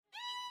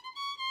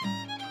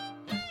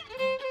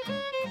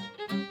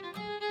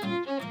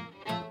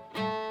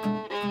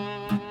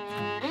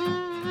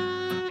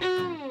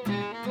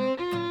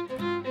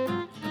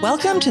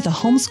Welcome to the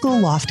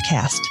Homeschool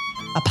Loftcast,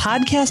 a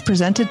podcast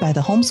presented by the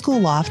Homeschool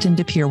Loft in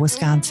De Pere,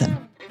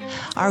 Wisconsin.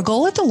 Our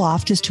goal at the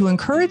Loft is to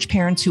encourage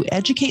parents who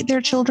educate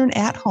their children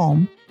at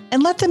home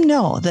and let them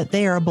know that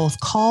they are both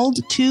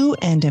called to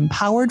and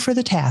empowered for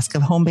the task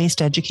of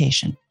home-based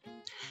education.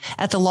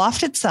 At the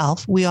Loft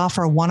itself, we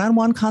offer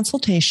one-on-one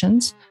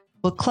consultations,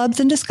 book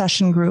clubs and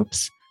discussion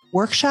groups,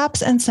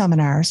 workshops and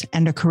seminars,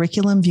 and a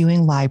curriculum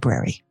viewing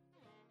library.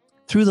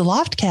 Through the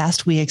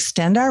Loftcast, we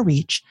extend our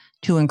reach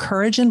to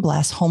encourage and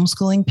bless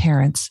homeschooling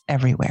parents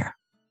everywhere.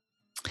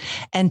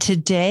 And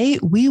today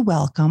we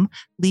welcome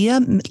Leah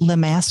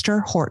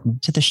Lemaster Horton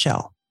to the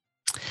show.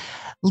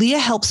 Leah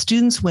helps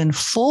students win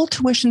full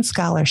tuition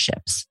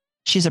scholarships.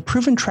 She's a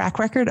proven track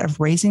record of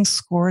raising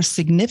scores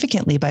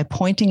significantly by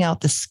pointing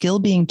out the skill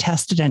being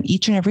tested on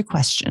each and every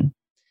question.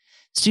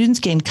 Students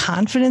gain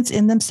confidence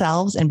in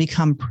themselves and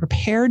become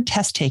prepared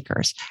test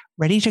takers,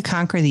 ready to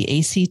conquer the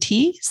ACT,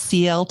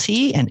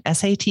 CLT, and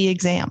SAT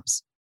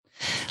exams.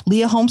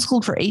 Leah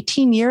homeschooled for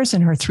 18 years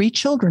and her 3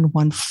 children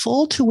won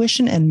full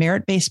tuition and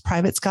merit-based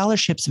private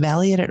scholarships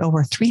valued at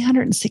over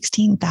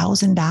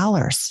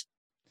 $316,000.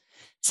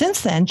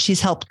 Since then, she's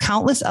helped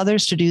countless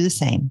others to do the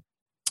same.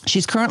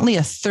 She's currently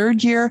a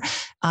third-year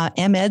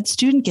MEd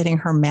student getting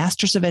her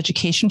Master's of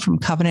Education from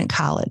Covenant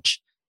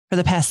College. For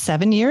the past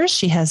 7 years,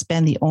 she has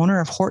been the owner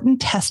of Horton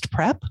Test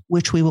Prep,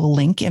 which we will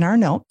link in our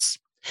notes.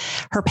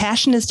 Her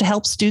passion is to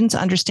help students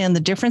understand the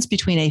difference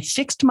between a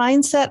fixed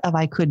mindset of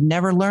I could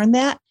never learn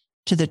that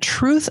to the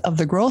truth of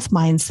the growth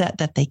mindset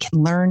that they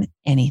can learn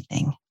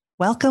anything.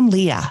 Welcome,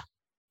 Leah.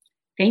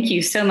 Thank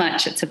you so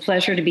much. It's a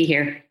pleasure to be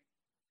here.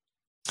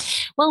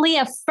 Well,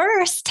 Leah,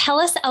 first, tell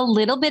us a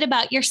little bit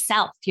about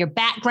yourself, your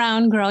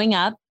background growing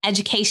up,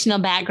 educational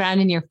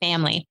background in your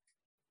family.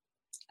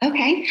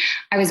 Okay.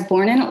 I was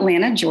born in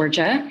Atlanta,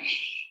 Georgia,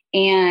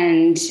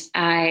 and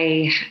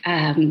I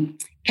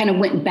kind of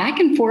went back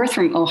and forth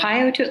from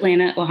Ohio to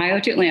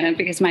Atlanta,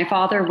 because my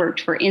father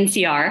worked for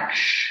NCR.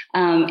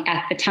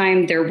 At the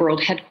time, their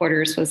world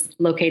headquarters was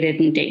located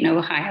in Dayton,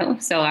 Ohio.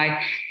 So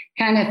I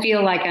kind of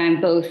feel like I'm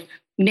both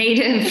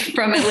native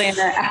from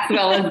Atlanta as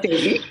well as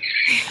Dayton.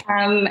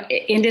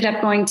 Ended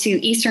up going to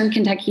Eastern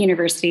Kentucky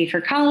University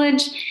for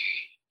college.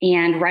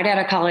 And right out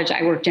of college,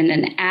 I worked in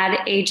an ad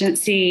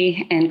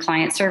agency and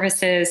client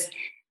services,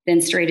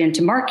 then straight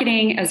into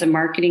marketing as a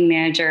marketing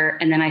manager.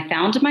 And then I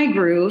found my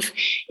groove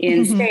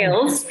in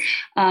sales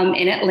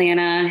in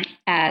Atlanta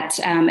at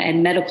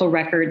medical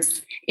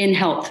records, in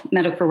health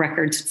medical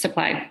records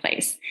supply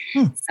place.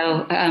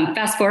 So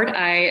fast forward,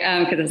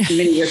 because it's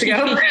many years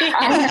ago,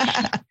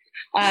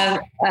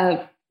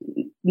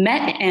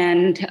 met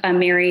and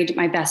married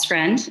my best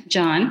friend,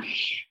 John.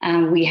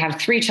 We have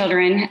 3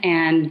 children,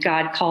 and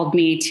God called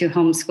me to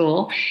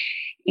homeschool.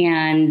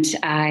 And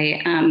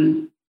I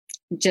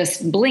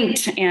just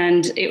blinked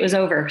and it was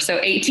over. So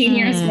 18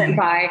 years went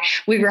by.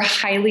 We were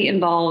highly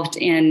involved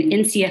in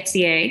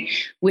NCFCA,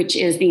 which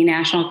is the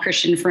National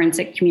Christian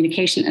Forensic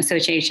Communication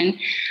Association,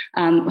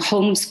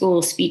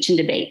 homeschool speech and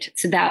debate.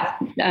 So that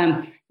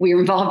we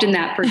were involved in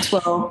that for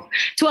 12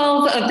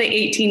 of the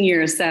 18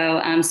 years.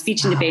 So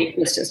speech and debate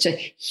was just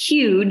a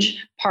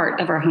huge part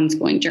of our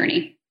homeschooling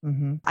journey.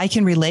 Mm-hmm. I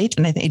can relate.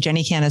 And I think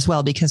Jenny can as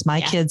well, because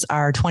my kids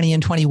are 20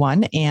 and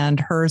 21 and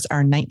hers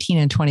are 19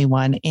 and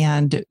 21.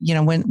 And, you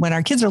know, when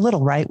our kids are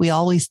little, right, we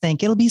always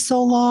think it'll be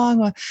so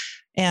long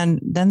and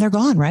then they're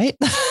gone, right?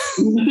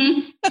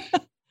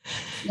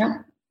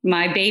 Yep.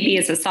 My baby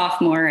is a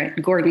sophomore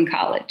at Gordon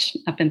College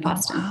up in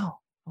Boston. Oh, wow.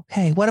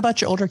 Okay. What about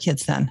your older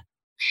kids then?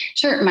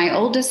 Sure. My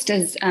oldest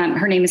is,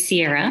 her name is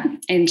Sierra,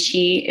 and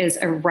she is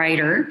a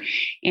writer,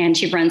 and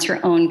she runs her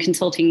own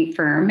consulting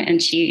firm,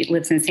 and she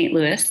lives in St.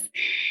 Louis.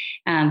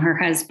 Her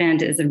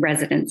husband is in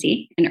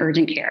residency in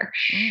urgent care.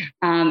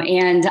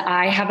 And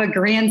I have a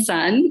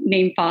grandson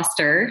named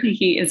Foster.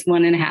 He is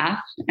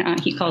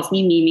 1.5. He calls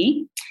me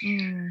Mimi.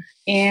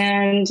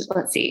 And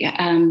let's see,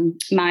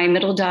 my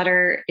middle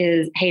daughter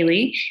is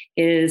Haley,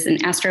 is an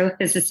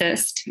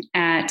astrophysicist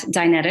at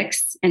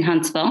Dynetics in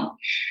Huntsville,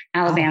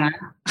 Alabama.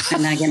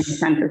 And then again, my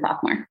son's a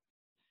sophomore.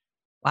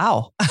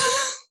 Wow.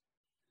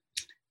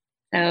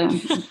 So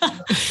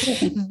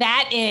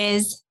that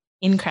is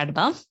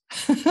incredible.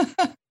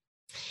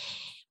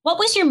 What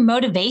was your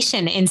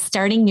motivation in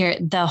starting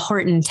the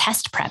Horton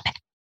Test Prep?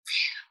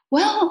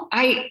 Well,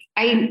 I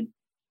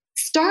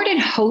started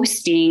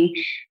hosting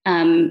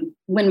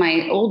when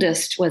my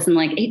oldest was in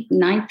like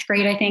 9th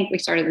grade, I think. We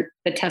started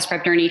the test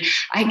prep journey.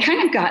 I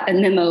kind of got a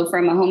memo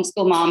from a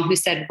homeschool mom who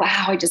said,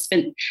 wow, I just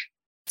spent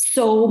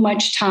so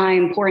much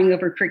time poring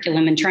over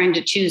curriculum and trying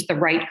to choose the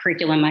right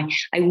curriculum. I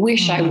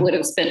wish I would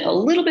have spent a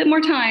little bit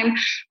more time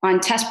on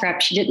test prep.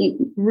 She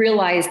didn't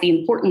realize the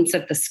importance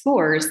of the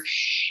scores.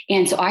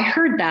 And so I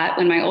heard that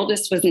when my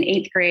oldest was in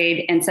 8th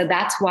grade. And so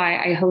that's why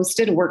I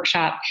hosted a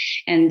workshop,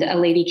 and a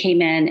lady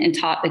came in and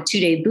taught a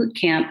 2-day boot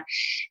camp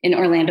in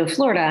Orlando,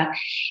 Florida.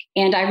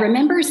 And I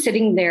remember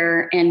sitting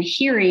there and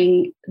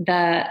hearing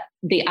the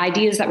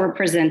ideas that were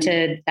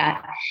presented,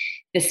 that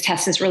this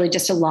test is really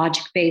just a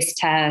logic-based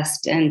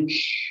test. And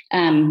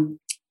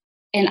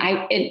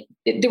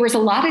there was a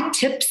lot of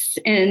tips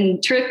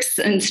and tricks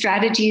and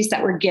strategies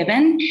that were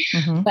given,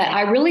 but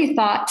I really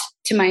thought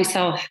to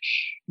myself,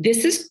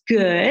 this is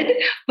good,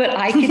 but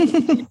I could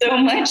do so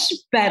much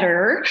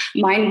better.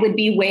 Mine would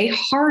be way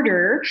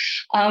harder.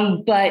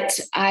 But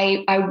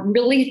I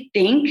really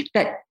think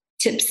that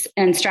tips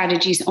and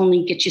strategies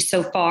only get you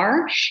so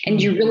far,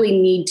 and you really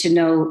need to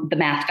know the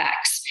math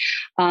facts.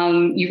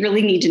 You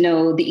really need to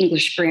know the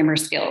English grammar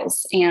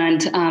skills.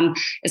 And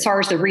as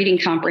far as the reading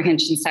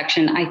comprehension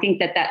section, I think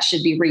that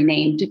should be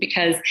renamed,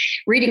 because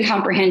reading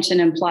comprehension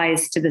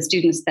implies to the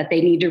students that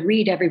they need to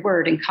read every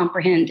word and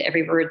comprehend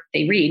every word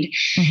they read.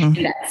 And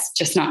that's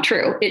just not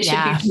true. It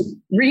should be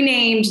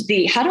renamed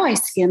how do I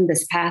skim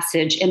this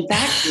passage and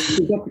back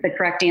to get to the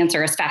correct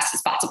answer as fast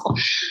as possible?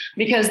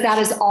 Because that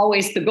is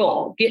always the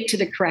goal. Get to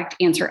the correct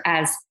answer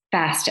as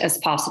fast as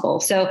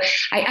possible. So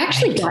I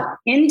actually got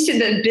into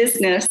the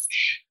business.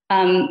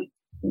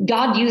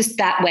 God used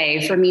that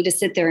way for me to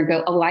sit there and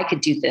go, oh, I could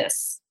do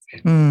this.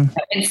 And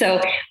so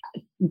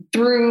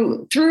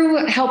through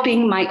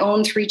helping my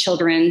own 3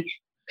 children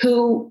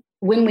who,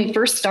 when we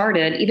first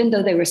started, even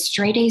though they were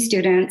straight A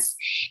students,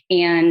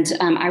 and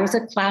I was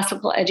a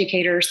classical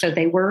educator, so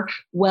they were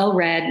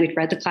well-read. We'd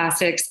read the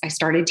classics. I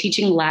started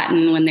teaching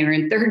Latin when they were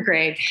in 3rd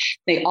grade.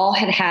 They all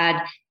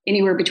had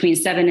anywhere between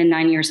 7 and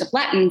 9 years of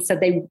Latin. So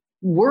they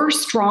were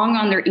strong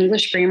on their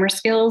English grammar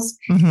skills,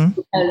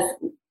 because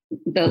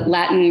the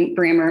Latin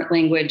grammar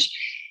language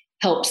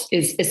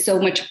is so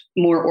much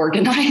more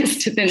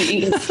organized than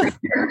English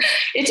grammar.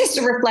 It's just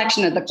a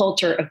reflection of the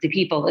culture of the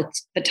people at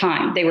the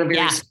time. They were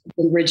very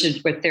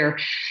rigid with their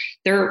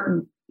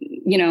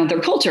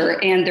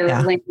culture, and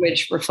their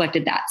language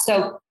reflected that.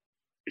 So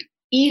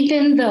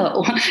even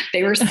though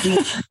they were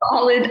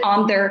solid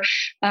on their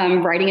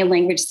writing and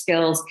language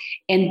skills,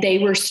 and they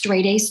were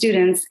straight A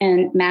students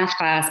in math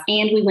class,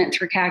 and we went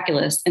through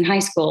calculus in high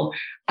school,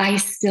 I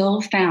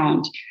still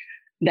found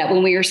that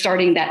when we were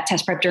starting that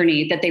test prep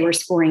journey, that they were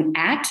scoring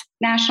at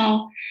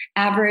national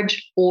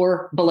average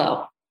or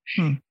below.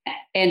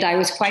 And I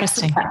was quite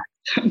surprised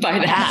by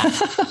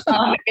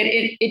that.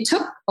 It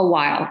took a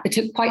while. It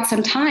took quite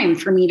some time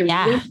for me to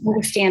really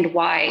understand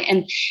why.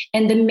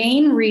 And the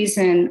main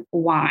reason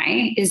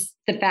why is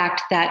the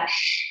fact that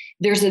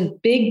there's a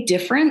big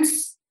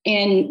difference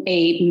in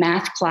a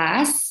math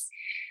class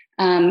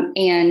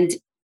and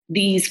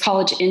these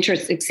college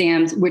entrance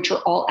exams, which are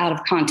all out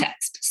of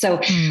context.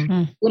 So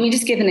let me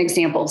just give an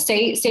example.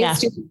 Say a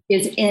student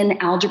is in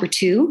Algebra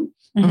 2,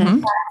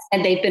 and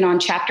they've been on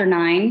chapter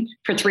 9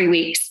 for 3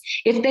 weeks.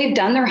 If they've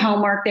done their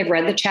homework, they've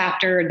read the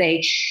chapter,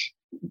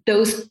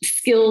 those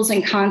skills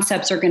and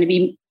concepts are going to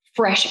be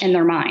fresh in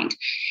their mind.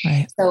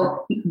 Right.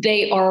 So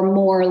they are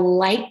more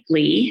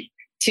likely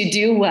to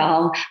do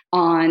well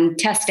on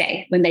test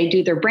day when they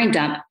do their brain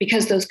dump,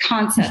 because those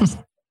concepts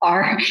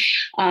are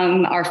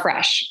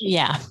fresh.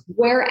 Yeah.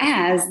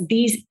 Whereas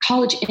these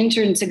college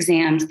entrance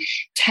exams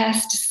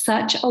test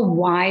such a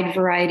wide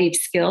variety of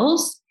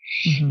skills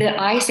that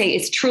I say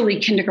it's truly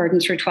kindergarten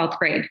through 12th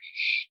grade,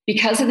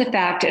 because of the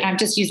fact, and I'm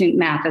just using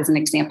math as an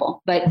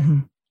example, but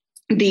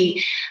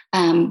the,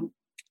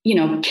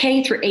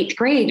 K through 8th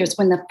grade is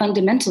when the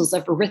fundamentals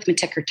of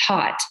arithmetic are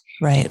taught.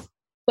 Right.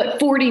 But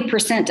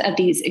 40% of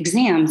these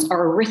exams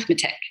are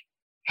arithmetic.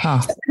 So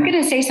I'm going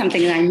to say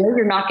something that I know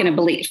you're not going to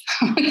believe.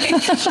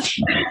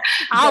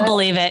 I'll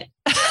believe it.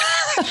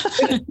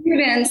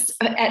 Students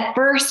at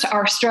first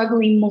are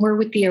struggling more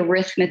with the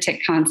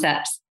arithmetic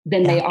concepts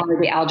than they are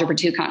the Algebra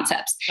 2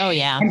 concepts. Oh,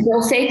 yeah. And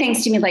they'll say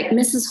things to me like,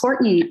 Mrs.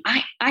 Horton,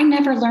 I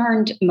never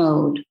learned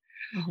mode,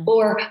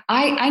 or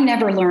I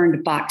never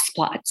learned box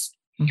plots.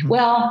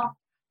 Well,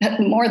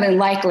 more than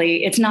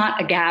likely, it's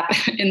not a gap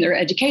in their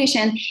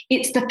education.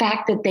 It's the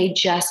fact that they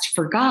just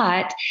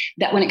forgot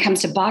that when it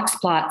comes to box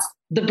plots,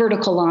 the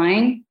vertical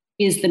line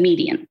is the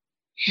median.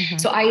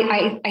 So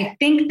I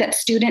think that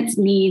students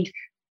need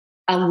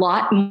a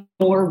lot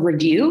more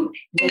review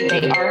than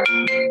they are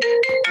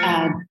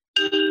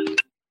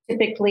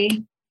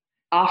typically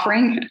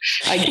offering.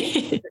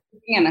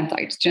 And I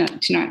thought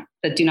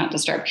do not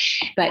disturb,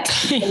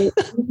 but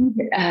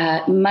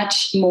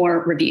much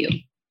more review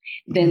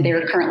than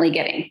they're currently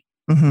getting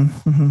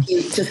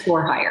to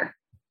score higher.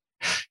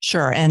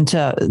 Sure. And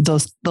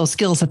those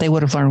skills that they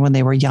would have learned when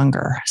they were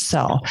younger.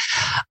 So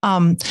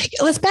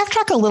let's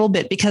backtrack a little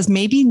bit, because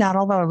maybe not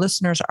all of our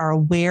listeners are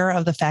aware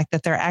of the fact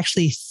that there are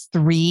actually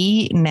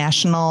 3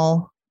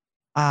 national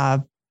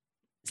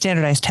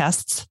standardized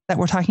tests that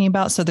we're talking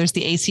about. So there's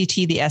the ACT,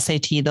 the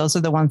SAT. Those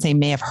are the ones they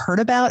may have heard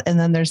about. And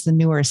then there's the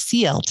newer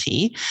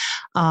CLT,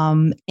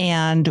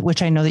 and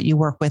which I know that you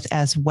work with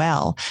as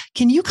well.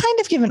 Can you kind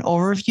of give an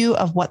overview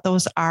of what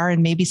those are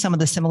and maybe some of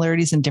the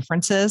similarities and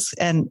differences?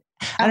 And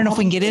I don't know if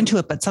we can get into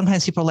it, but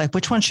sometimes people are like,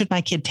 which one should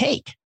my kid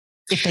take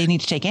if they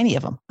need to take any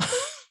of them?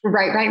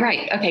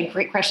 Right. Okay,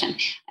 great question.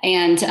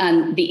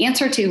 And the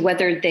answer to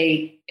whether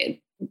they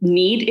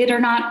need it or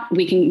not,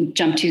 we can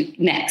jump to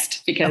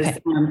next, because,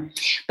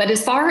 but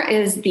as far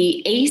as the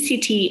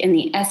ACT and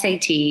the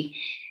SAT,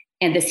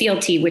 and the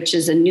CLT, which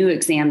is a new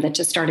exam that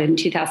just started in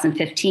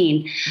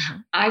 2015,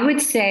 I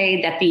would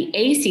say that the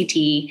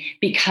ACT,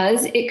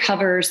 because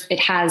it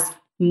has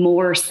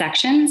more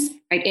sections,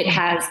 right? It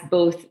has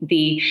both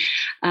the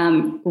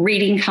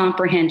reading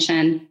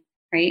comprehension,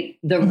 right?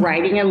 The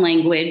writing and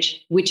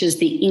language, which is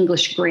the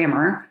English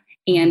grammar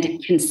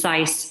and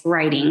concise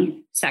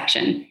writing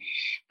section,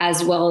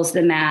 as well as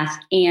the math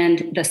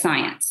and the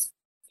science.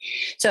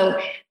 So,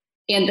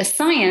 and the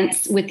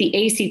science with the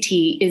ACT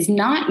is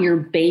not your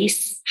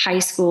base high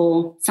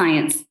school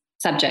science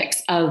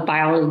subjects of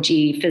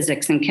biology,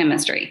 physics, and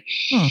chemistry.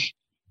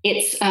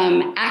 It's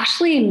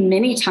actually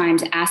many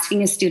times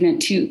asking a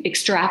student to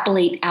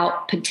extrapolate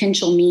out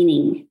potential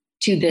meaning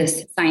to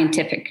this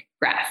scientific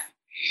graph.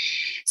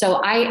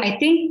 So I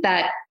think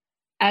that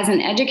as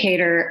an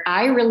educator,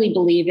 I really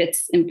believe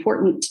it's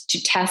important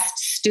to test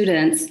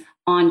students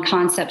on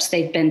concepts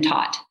they've been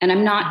taught. And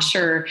I'm not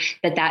sure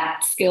that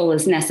that skill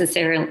is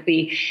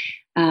necessarily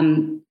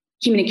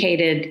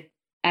communicated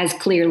as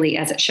clearly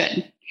as it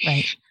should.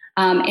 Right.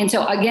 And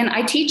so again,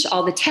 I teach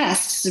all the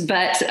tests,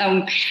 but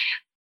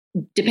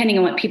depending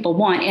on what people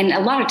want. And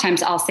a lot of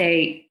times I'll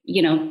say,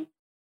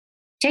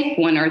 take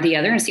one or the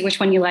other and see which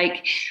one you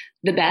like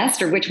the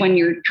best or which one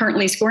you're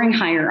currently scoring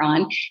higher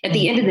on. At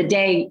the end of the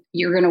day,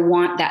 you're going to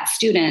want that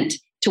student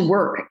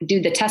to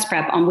do the test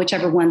prep on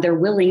whichever one they're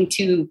willing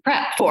to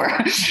prep for.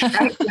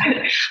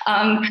 Right?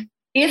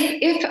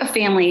 If a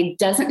family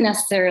doesn't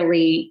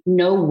necessarily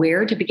know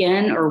where to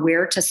begin or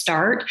where to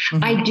start,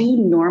 I do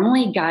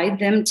normally guide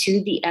them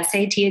to the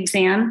SAT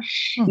exam,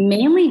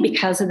 mainly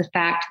because of the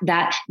fact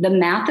that the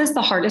math is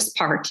the hardest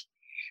part.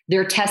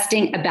 They're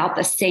testing about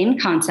the same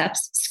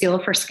concepts,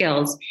 skill for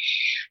skills.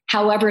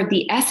 However,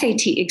 the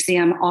SAT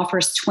exam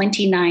offers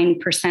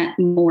 29%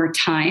 more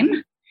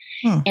time.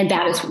 And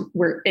that is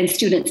and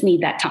students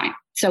need that time.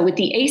 So with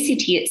the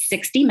ACT, it's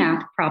 60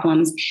 math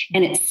problems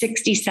and it's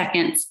 60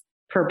 seconds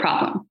per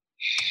problem.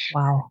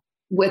 Wow.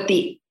 With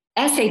the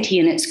SAT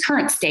in its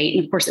current state,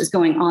 and of course it's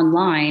going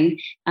online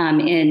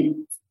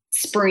in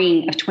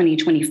spring of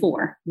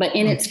 2024, but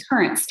in its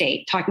current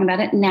state, talking about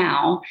it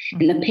now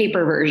in the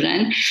paper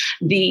version,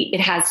 it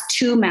has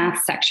 2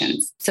 math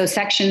sections. So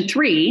section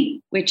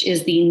 3, which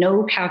is the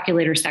no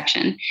calculator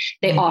section,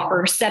 they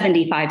offer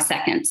 75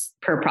 seconds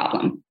per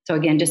problem. So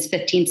again, just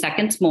 15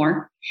 seconds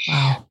more.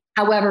 Wow.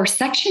 However,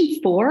 section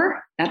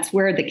 4, that's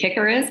where the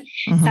kicker is.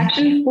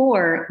 Section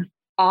 4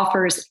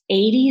 offers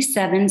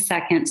 87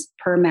 seconds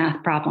per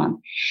math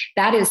problem.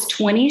 That is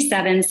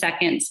 27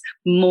 seconds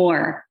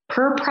more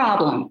per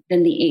problem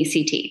than the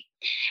ACT.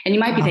 And you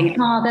might be thinking,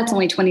 that's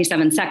only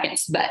 27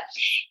 seconds, but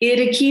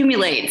it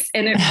accumulates.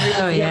 And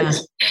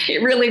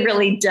it really,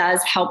 really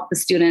does help the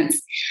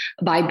students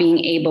by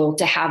being able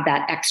to have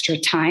that extra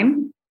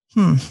time.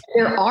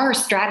 There are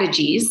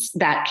strategies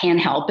that can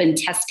help in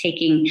test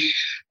taking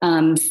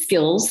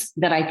skills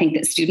that I think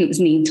that students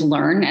need to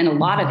learn. And a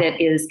lot of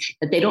it is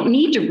that they don't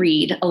need to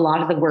read a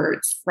lot of the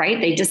words, right?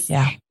 They just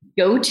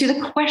go to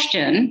the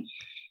question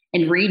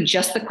and read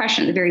just the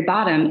question at the very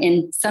bottom.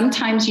 And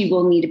sometimes you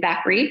will need a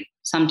back read.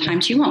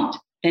 Sometimes you won't,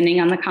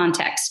 depending on the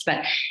context.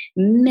 But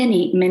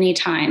many, many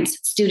times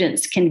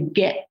students can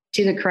get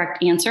to the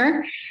correct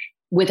answer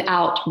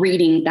without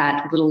reading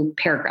that little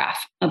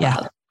paragraph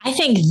above. I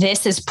think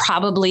this is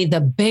probably the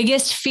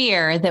biggest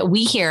fear that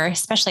we hear,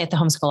 especially at the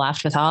Homeschool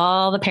Loft with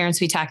all the parents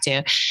we talk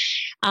to.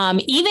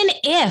 Even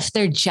if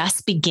they're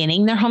just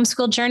beginning their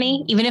homeschool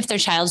journey, even if their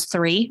child's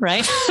 3,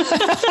 right?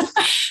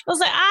 They'll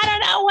say, I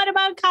don't know, what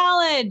about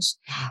college?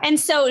 And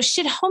so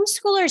should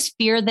homeschoolers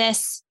fear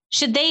this?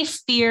 Should they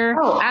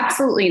fear? Oh,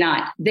 absolutely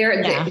not. There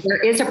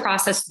is a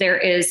process. There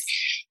is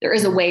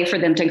a way for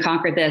them to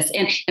conquer this.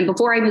 And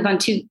before I move on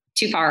too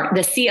far,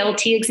 the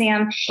CLT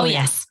exam. Oh,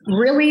 yes.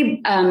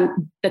 Really,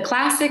 the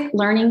classic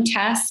learning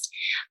test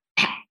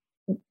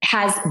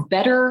has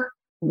better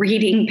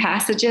reading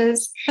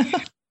passages,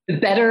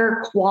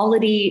 better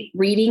quality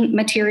reading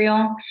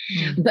material.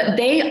 But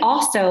they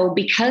also,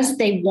 because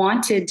they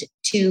wanted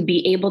to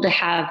be able to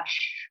have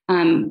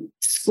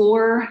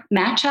score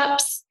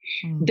matchups,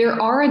 there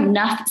are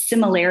enough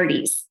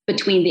similarities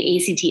between the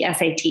ACT,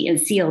 SAT, and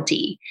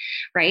CLT,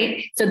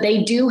 right? So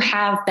they do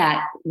have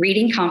that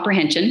reading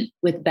comprehension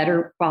with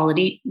better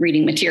quality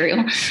reading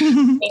material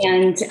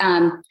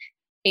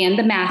and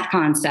the math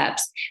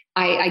concepts.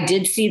 I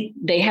did see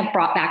they have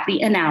brought back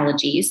the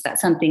analogies.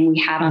 That's something we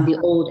had on the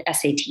old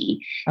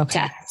SAT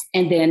test,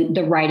 and then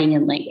the writing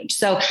and language.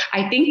 So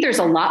I think there's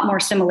a lot more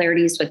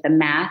similarities with the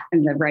math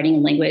and the writing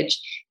and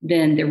language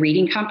than the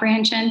reading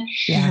comprehension.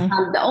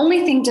 The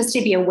only thing just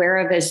to be aware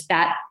of is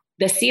that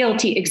the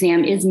CLT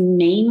exam is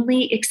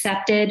mainly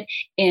accepted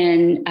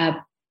in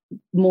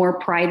more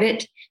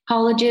private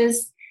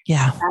colleges.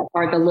 That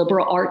are the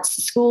liberal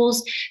arts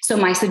schools. So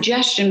my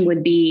suggestion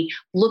would be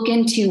look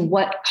into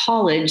what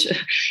college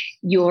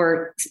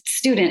your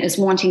student is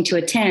wanting to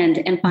attend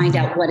and find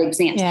out what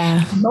exams.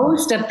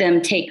 Most of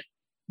them take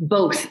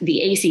both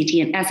the ACT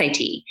and SAT.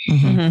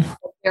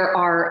 There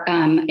are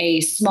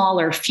a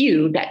smaller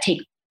few that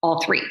take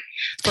all three.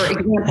 For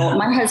example,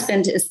 my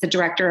husband is the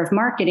director of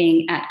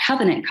marketing at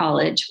Covenant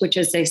College, which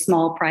is a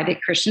small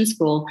private Christian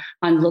school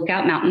on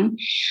Lookout Mountain.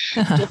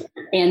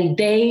 And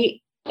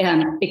they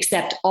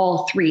accept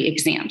all three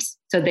exams.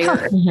 So they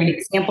are an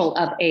example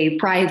of a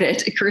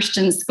private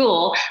Christian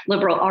school,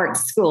 liberal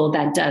arts school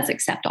that does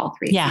accept all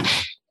three. Yeah.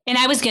 Exams. And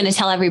I was going to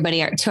tell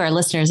everybody, to our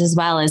listeners as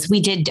well, as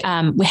we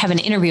have an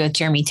interview with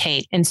Jeremy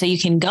Tate. And so you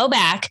can go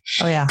back,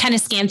 kind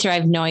of scan through. I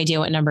have no idea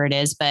what number it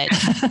is, but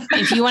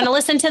if you want to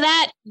listen to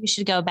that, you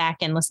should go back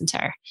and listen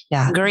to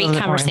our great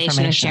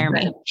conversation with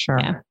Jeremy.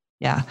 Sure.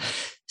 Yeah.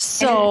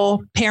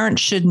 So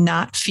parents should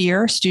not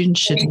fear,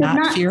 students should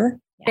not fear.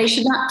 They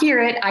should not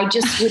fear it. I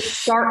just would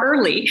start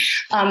early.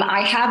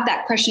 I have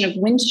that question of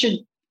when should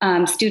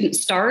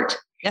students start?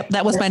 Yep,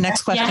 that was my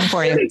next question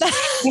for you. And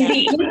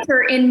the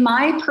answer, in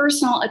my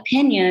personal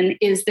opinion,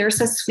 is there's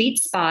a sweet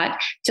spot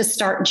to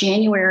start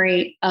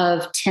January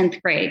of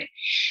 10th grade.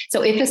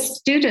 So if a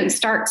student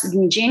starts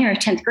in January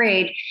of 10th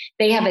grade,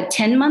 they have a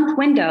 10-month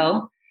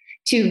window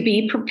to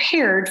be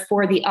prepared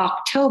for the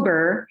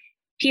October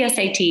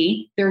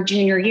PSAT, their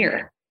junior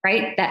year,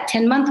 right? That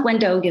 10-month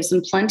window gives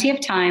them plenty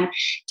of time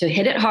to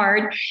hit it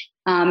hard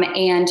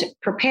and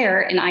prepare.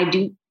 And I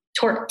do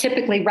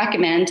typically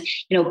recommend,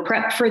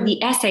 prep for the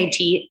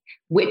SAT,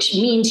 which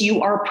means you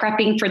are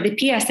prepping for the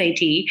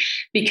PSAT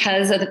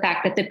because of the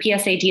fact that the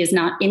PSAT is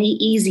not any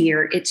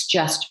easier. It's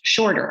just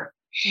shorter.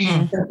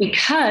 Mm-hmm. So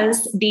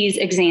because these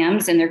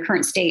exams in their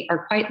current state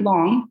are quite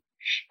long,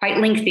 quite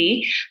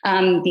lengthy.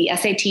 The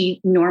SAT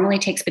normally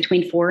takes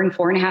between 4 and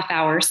 4.5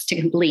 hours to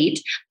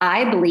complete.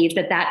 I believe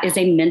that is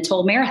a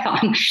mental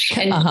marathon.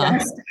 And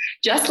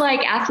just like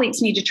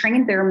athletes need to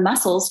train their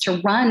muscles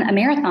to run a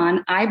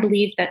marathon, I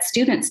believe that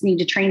students need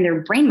to train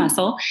their brain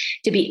muscle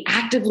to be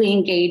actively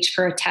engaged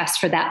for a test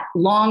for that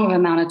long of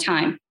amount of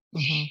time.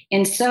 Mm-hmm.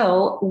 And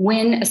so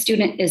when a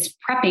student is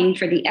prepping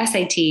for the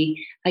SAT,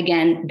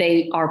 again,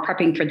 they are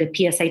prepping for the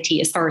PSAT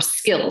as far as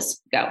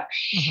skills go.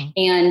 Mm-hmm.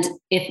 And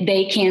if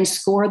they can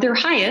score their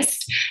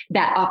highest,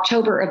 that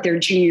October of their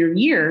junior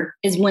year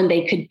is when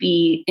they could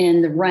be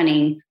in the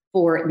running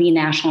for the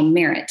National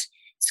Merit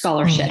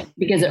Scholarship,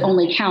 because it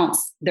only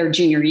counts their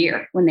junior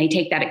year when they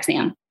take that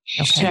exam.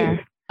 Okay. Sure.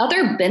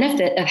 Other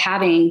benefit of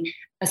having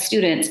a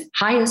student's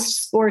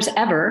highest scores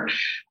ever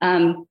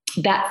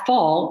that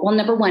fall, well,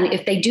 number one,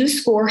 if they do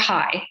score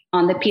high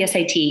on the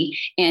PSAT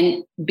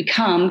and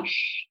become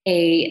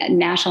a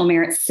National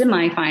Merit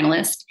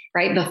semifinalist,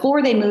 right,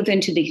 before they move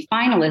into the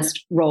finalist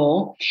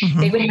role,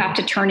 they would have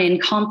to turn in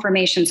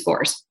confirmation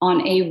scores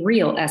on a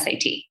real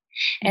SAT.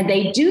 And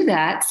they do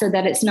that so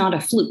that it's not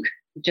a fluke,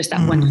 just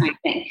that one time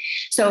thing.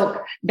 So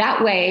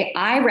that way,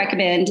 I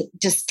recommend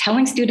just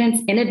telling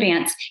students in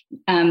advance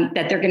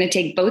that they're going to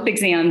take both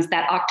exams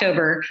that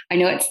October. I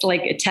know it's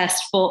like a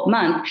test full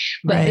month,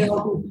 but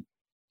they'll be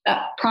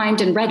primed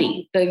and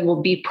ready. They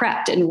will be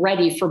prepped and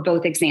ready for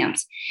both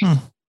exams.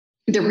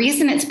 The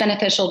reason it's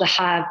beneficial to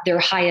have their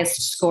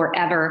highest score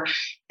ever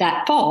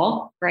that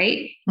fall,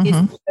 right, is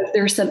because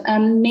there's some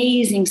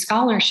amazing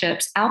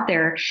scholarships out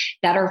there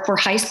that are for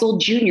high school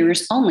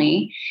juniors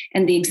only.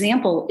 And the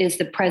example is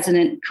the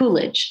President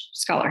Coolidge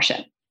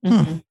Scholarship.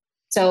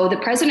 So the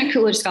President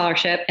Coolidge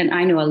Scholarship, and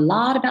I know a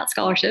lot about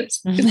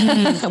scholarships.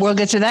 We'll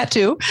get to that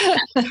too.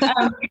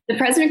 The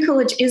President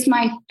Coolidge is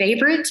my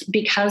favorite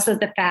because of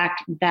the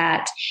fact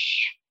that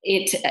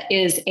it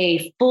is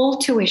a full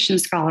tuition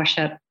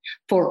scholarship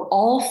for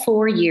all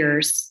 4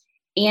 years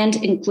and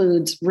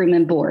includes room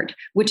and board,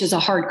 which is a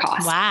hard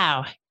cost.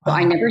 Wow. So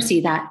I never see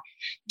that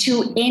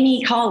to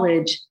any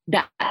college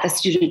that the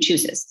student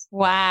chooses.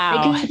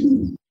 Wow. They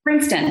can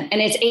Princeton,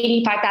 and it's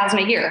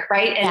 $85,000 a year,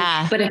 right?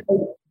 And,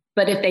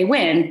 but if they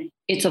win,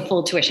 it's a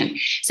full tuition.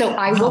 So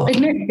I will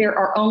admit there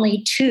are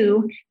only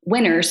 2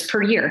 winners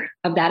per year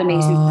of that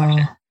amazing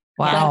scholarship.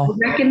 Wow.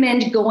 But I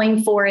recommend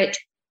going for it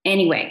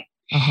anyway.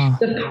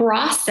 The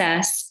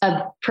process of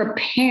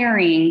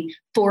preparing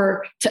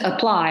to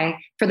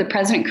apply for the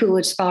President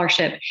Coolidge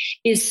Scholarship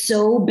is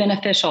so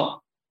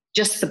beneficial,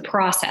 just the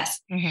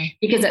process,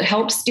 because it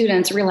helps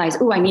students realize,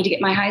 I need to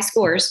get my high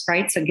scores,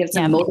 right? So it gives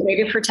them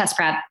motivated for test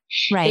prep.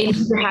 Right. They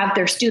need to have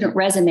their student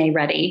resume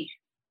ready,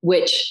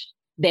 which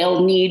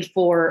they'll need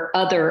for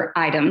other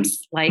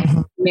items like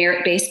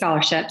merit-based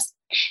scholarships.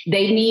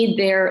 They need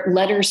their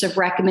letters of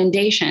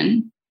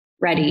recommendation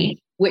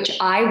ready, which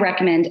I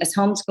recommend as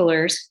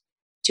homeschoolers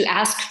to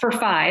ask for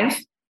 5,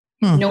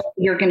 knowing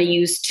you're going to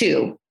use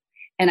 2.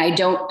 And I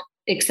don't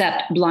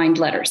accept blind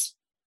letters.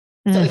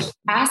 So if you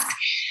ask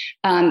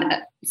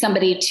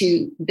somebody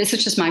this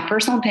is just my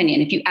personal opinion.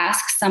 If you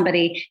ask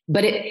somebody,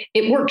 but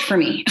it worked for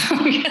me.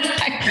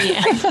 I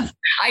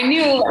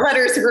knew what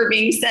letters were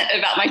being sent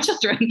about my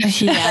children.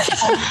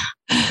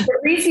 The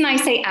reason I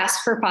say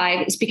ask for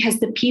 5 is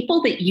because the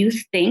people that you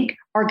think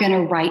are going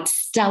to write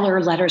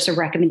stellar letters of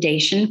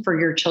recommendation for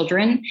your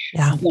children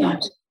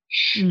won't.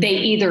 They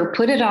either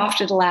put it off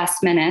to the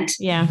last minute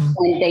and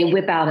they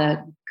whip out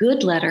a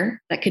good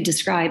letter that could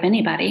describe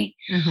anybody,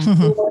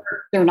 or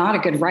they're not a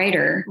good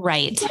writer.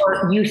 Right.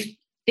 Or you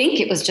think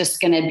it was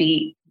just going to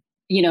be,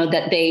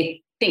 that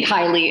they think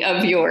highly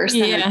of your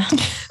son,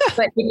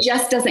 but it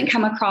just doesn't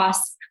come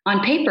across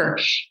on paper.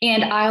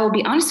 And I'll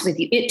be honest with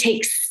you, it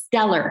takes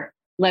stellar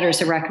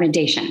letters of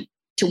recommendation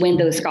to win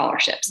those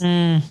scholarships.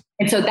 And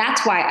so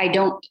that's why I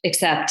don't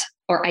accept,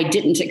 or I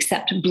didn't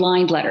accept,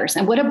 blind letters.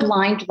 And what a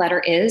blind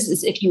letter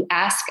is if you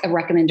ask a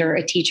recommender,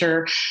 a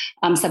teacher,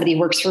 somebody who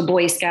works for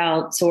Boy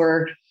Scouts,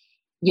 or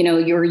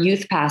your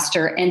youth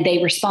pastor, and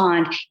they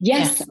respond,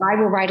 yes, I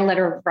will write a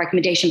letter of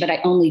recommendation, but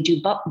I only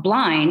do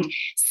blind,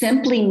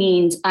 simply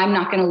means I'm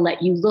not going to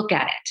let you look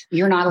at it.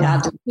 You're not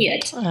allowed to see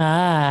it.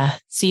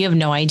 So you have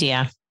no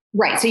idea.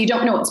 Right. So you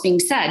don't know what's being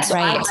said. So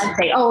I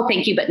say, oh,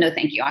 thank you, but no,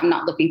 thank you. I'm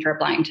not looking for a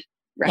blind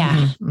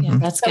recommendation. Yeah,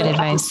 that's good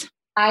advice.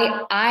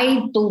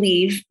 I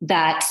believe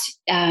that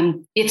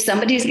if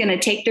somebody's going to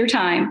take their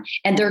time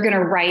and they're going to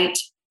write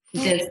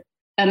this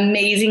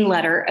amazing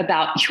letter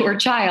about your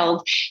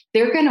child,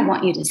 they're going to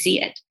want you to see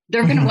it.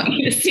 They're going to want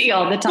you to see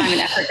all the time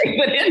and effort they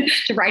put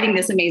into writing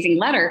this amazing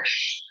letter.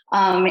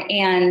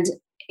 And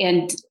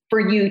for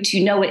you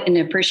to know it and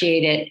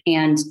appreciate it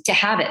and to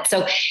have it.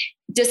 So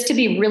just to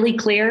be really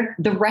clear,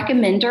 the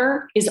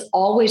recommender is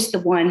always the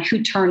one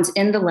who turns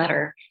in the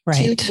letter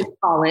to the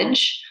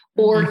college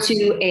or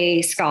to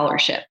a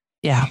scholarship.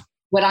 Yeah.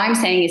 What I'm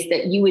saying is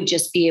that you would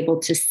just be able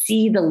to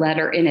see the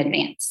letter in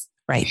advance.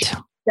 Right.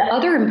 The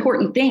other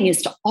important thing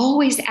is to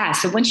always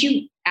ask. So once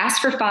you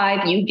ask for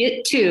 5, you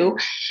get 2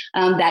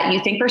 that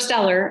you think are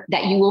stellar,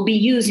 that you will be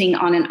using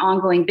on an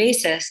ongoing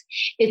basis.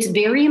 It's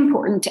very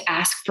important to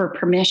ask for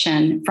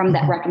permission from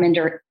that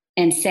recommender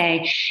and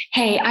say,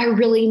 hey, I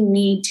really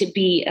need to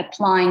be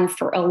applying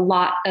for a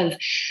lot of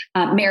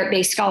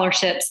merit-based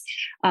scholarships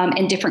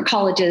and different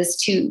colleges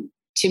to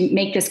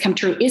make this come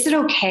true. Is it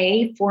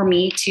okay for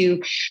me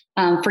to,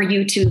 for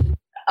you to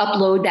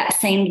upload that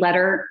same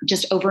letter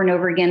just over and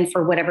over again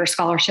for whatever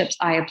scholarships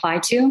I apply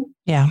to?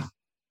 Yeah.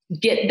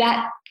 Get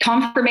that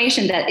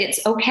confirmation that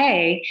it's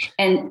okay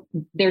and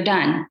they're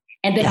done.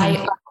 And then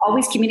I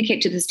always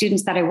communicate to the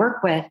students that I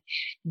work with,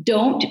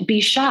 don't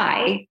be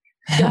shy.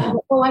 I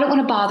don't want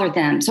to bother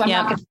them, so I'm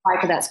not going to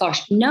apply for that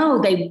scholarship. No,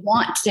 they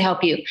want to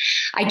help you.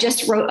 I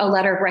just wrote a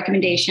letter of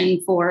recommendation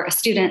for a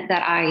student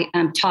that I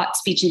taught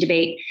speech and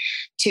debate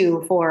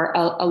to for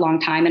a long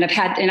time. And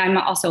I'm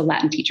also a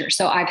Latin teacher.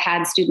 So I've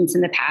had students in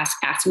the past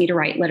ask me to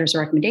write letters of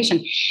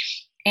recommendation.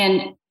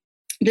 And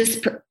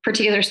this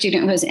particular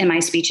student who was in my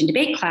speech and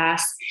debate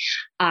class,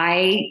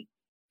 I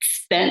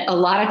spent a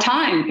lot of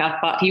time. I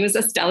thought he was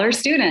a stellar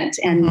student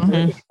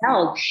and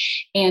excelled.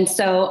 And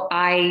so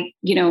I,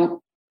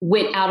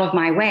 went out of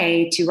my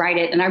way to write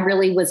it. And I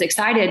really was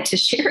excited to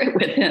share it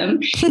with him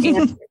and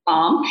his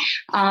mom.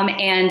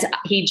 And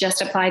he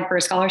just applied for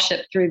a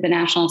scholarship through the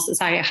National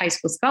Society of High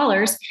School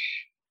Scholars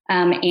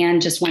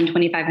and just won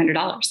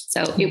 $2,500.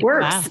 So it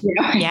works.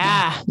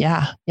 Wow.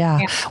 Yeah.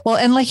 Well,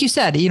 and like you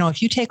said,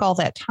 if you take all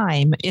that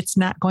time, it's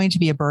not going to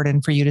be a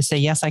burden for you to say,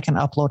 yes, I can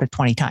upload it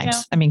 20 times.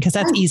 Yeah. I mean, because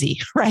that's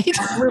easy, right?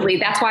 Absolutely.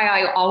 That's why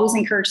I always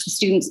encourage the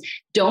students,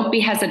 don't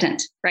be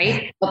hesitant,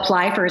 right?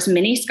 Apply for as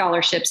many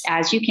scholarships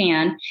as you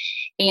can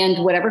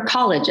and whatever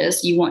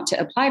colleges you want to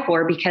apply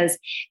for, because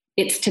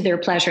it's to their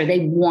pleasure.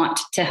 They want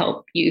to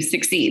help you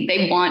succeed.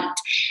 They want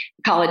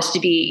college to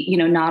be,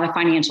 not a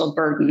financial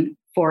burden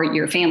for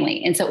your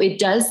family. And so it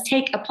does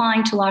take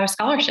applying to a lot of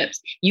scholarships.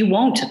 You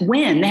won't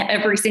win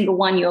every single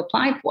one you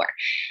apply for,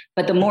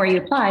 but the more you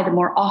apply, the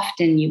more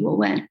often you will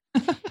win.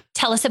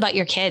 Tell us about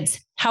your kids.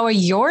 How are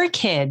your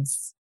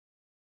kids?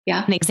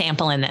 Yeah. An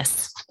example in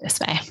this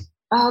way.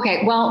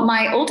 Okay. Well,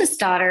 my oldest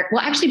daughter,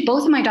 actually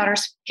both of my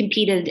daughters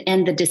competed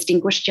in the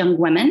Distinguished Young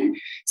Women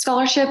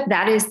Scholarship.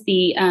 That is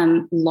the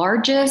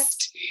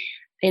largest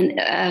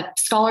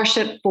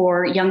scholarship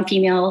for young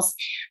females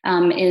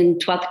in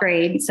 12th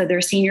grade. So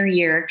their senior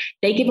year,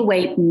 they give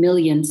away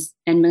millions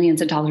and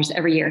millions of dollars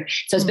every year.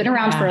 So it's been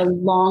around for a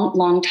long,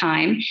 long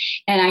time.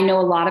 And I know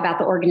a lot about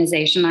the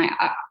organization. I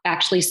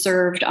actually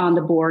served on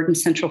the board in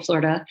Central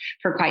Florida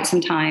for quite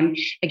some time.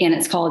 Again,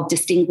 it's called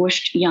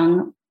Distinguished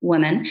Young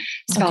Women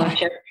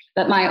Scholarship. Okay.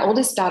 But my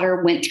oldest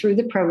daughter went through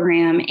the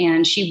program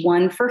and she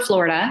won for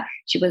Florida.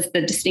 She was the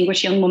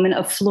Distinguished Young Woman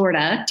of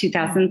Florida,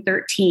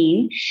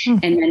 2013,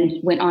 and then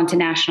went on to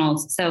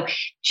nationals. So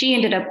she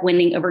ended up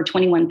winning over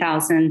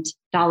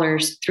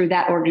 $21,000 through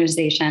that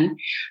organization,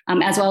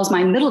 as well as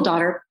my middle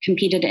daughter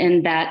competed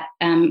in that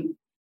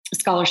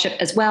scholarship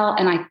as well.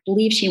 And I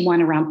believe she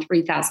won around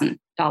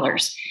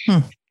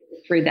 $3,000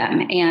 through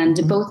them.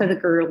 And both of the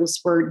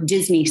girls were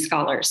Disney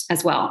scholars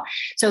as well.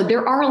 So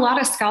there are a lot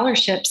of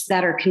scholarships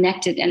that are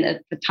connected. And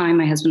at the time,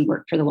 my husband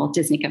worked for the Walt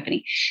Disney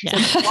Company. Yeah.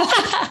 So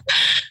that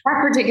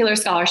particular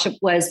scholarship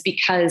was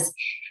because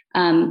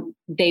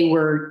they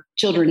were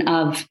children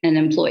of an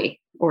employee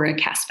or a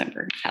cast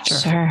member.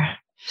 Sure.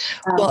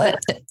 Well,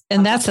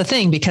 and that's the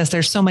thing, because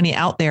there's so many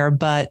out there,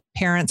 but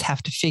parents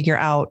have to figure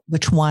out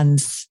which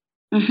ones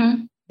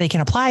they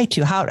can apply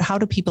to. How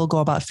do people go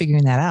about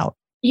figuring that out?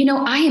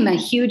 I am a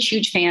huge,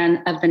 huge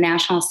fan of the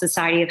National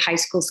Society of High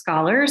School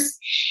Scholars.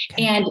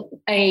 Okay. And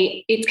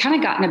it's kind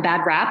of gotten a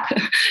bad rap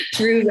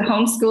through the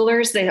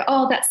homeschoolers. They,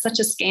 oh, that's such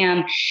a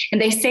scam.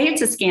 And they say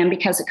it's a scam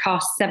because it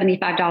costs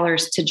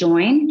 $75 to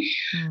join.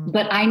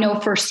 But I know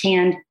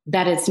firsthand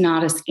that it's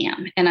not a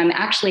scam. And I'm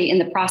actually in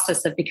the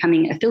process of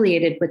becoming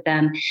affiliated with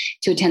them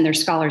to attend their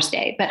Scholars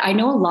Day. But I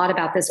know a lot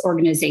about this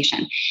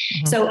organization.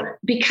 So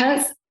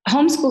because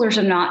homeschoolers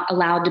are not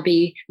allowed to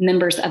be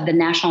members of the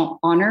National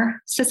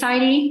Honor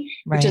Society,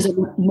 which is a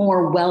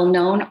more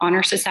well-known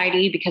honor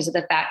society because of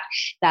the fact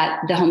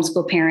that the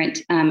homeschool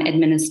parent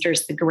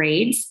administers the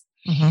grades.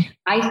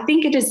 I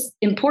think it is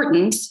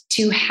important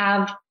to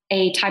have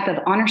a type of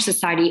honor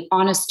society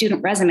on a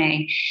student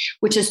resume,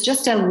 which is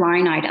just a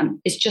line item.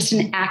 It's just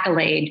an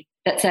accolade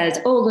that says,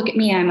 oh, look at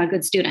me, I'm a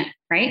good student,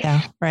 right?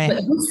 Yeah, right.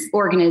 But this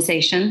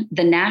organization,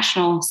 the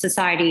National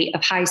Society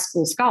of High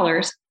School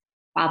Scholars,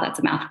 wow, that's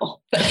a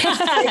mouthful.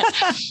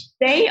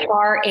 They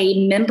are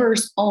a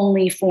members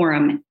only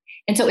forum.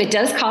 And so it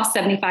does cost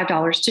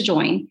 $75 to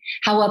join.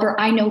 However,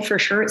 I know for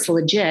sure it's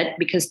legit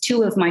because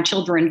 2 of my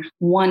children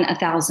won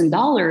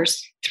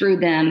 $1,000 through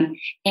them,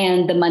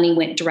 and the money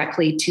went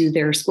directly to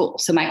their school.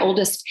 So my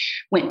oldest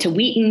went to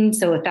Wheaton.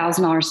 So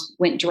 $1,000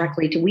 went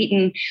directly to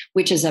Wheaton,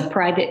 which is a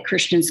private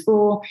Christian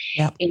school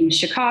in the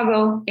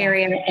Chicago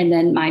area. And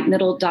then my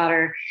middle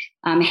daughter,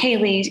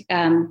 Haley,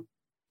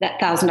 that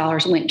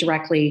 $1,000 went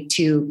directly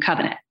to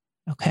Covenant.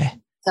 Okay.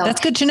 So that's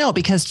good to know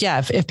because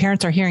if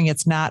parents are hearing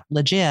it's not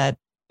legit,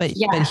 but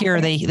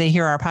here they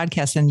hear our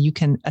podcast and you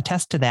can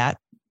attest to that.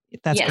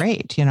 That's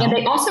great. And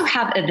they also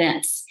have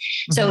events.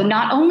 So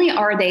not only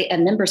are they a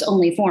members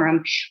only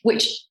forum,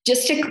 which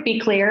just to be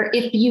clear,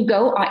 if you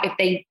go,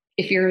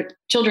 if your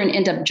children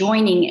end up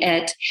joining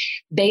it,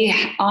 they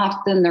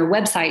often their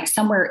website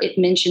somewhere it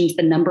mentions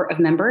the number of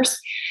members,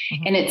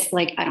 and it's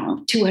like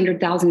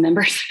 200,000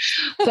 members.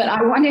 But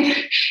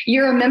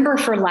you're a member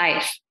for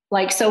life.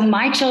 So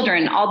my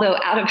children, although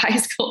out of high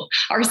school,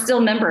 are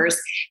still members.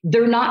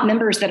 They're not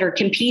members that are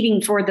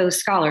competing for those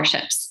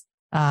scholarships.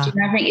 Do you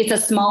know what I mean? It's a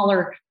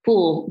smaller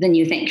pool than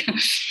you think.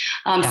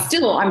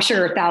 Still, I'm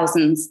sure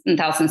thousands and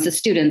thousands of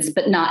students,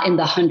 but not in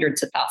the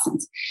hundreds of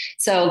thousands.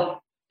 So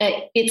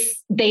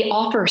they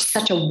offer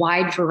such a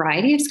wide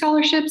variety of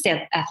scholarships. They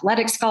have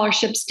athletic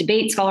scholarships,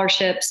 debate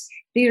scholarships,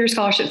 theater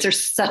scholarships.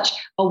 There's such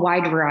a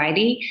wide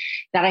variety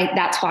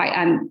that's why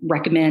I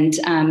recommend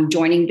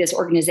joining this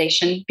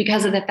organization,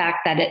 because of the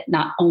fact that it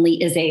not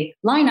only is a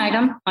line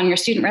item on your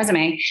student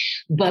resume,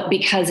 but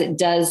because it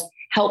does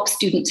help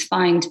students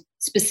find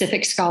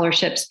specific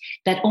scholarships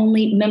that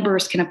only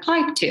members can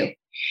apply to.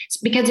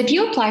 Because if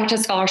you apply to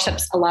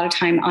scholarships a lot of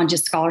time on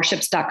just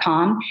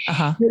scholarships.com,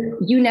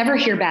 you never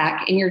hear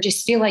back, and you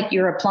just feel like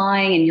you're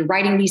applying and you're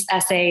writing these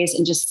essays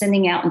and just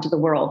sending out into the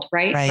world.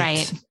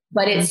 Right.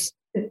 But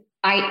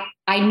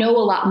I know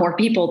a lot more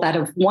people that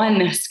have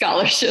won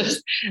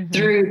scholarships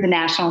through the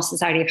National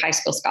Society of High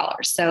School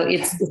Scholars. So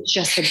it's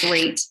just a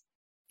great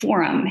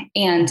forum.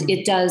 And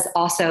it does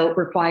also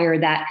require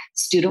that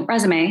student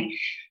resume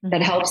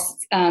that helps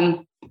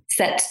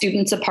set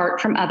students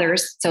apart from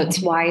others. So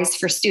it's wise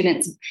for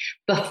students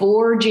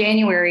before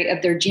January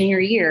of their junior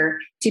year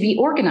to be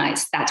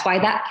organized. That's why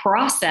that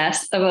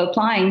process of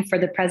applying for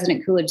the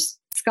President Coolidge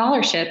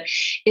Scholarship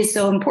is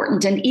so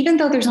important. And even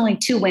though there's only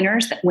 2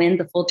 winners that win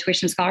the full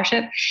tuition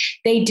scholarship,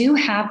 they do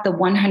have the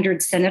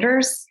 100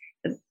 senators,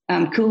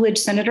 Coolidge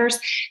senators,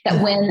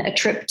 that win a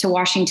trip to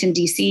Washington,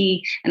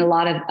 D.C. and a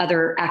lot of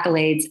other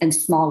accolades and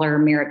smaller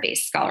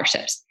merit-based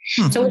scholarships.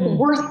 So it's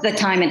worth the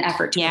time and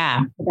effort to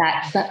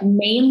that, but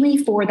mainly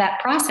for that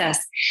process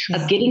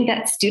of getting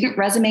that student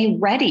resume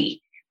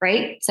ready,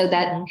 right? So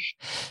that.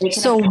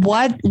 So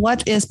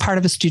what is part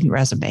of a student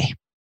resume?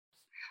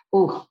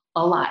 Oh,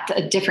 a lot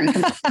of different.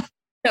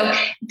 So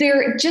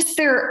they're just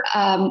their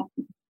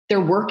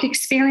work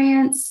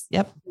experience,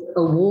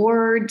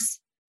 awards,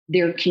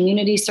 their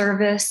community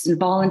service and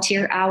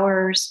volunteer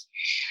hours,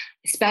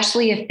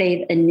 especially if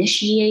they've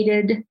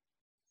initiated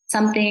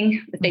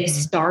something, if they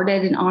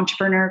started an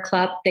entrepreneur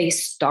club, they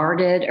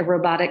started a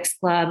robotics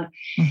club,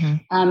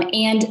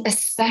 and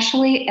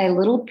especially a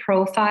little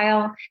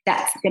profile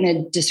that's going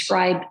to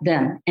describe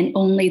them and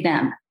only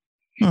them.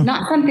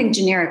 Not something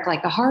generic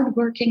like a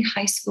hardworking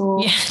high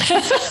school.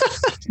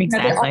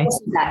 Exactly.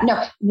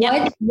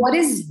 No, what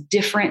is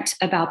different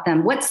about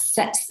them? What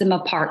sets them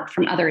apart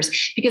from others?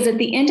 Because at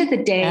the end of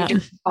the day,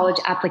 during the college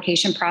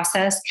application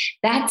process,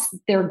 that's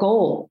their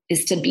goal,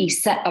 is to be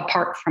set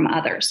apart from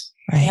others.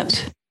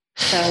 Right.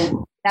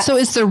 So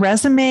is the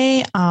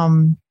resume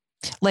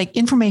like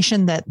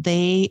information that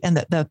they and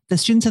the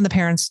students and the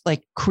parents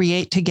like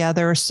create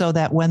together so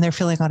that when they're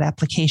filling out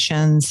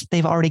applications,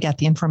 they've already got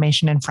the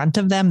information in front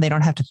of them. They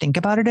don't have to think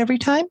about it every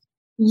time?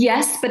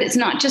 Yes, but it's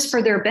not just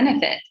for their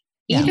benefit.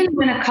 Even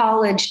when a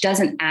college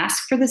doesn't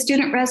ask for the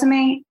student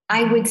resume,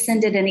 I would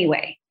send it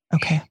anyway.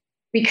 Okay.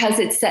 because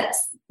it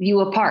sets you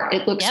apart.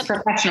 It looks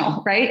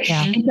professional, right?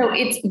 Yeah. And so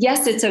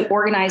it's an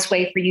organized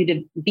way for you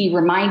to be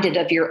reminded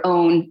of your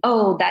own,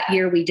 oh, that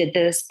year we did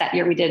this, that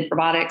year we did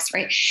robotics,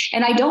 right?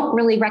 And I don't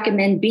really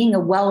recommend being a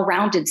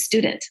well-rounded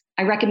student.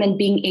 I recommend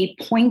being a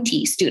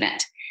pointy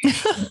student.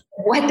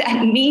 What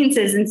that means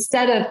is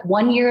instead of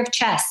 1 year of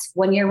chess,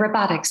 1 year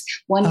robotics,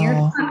 1 year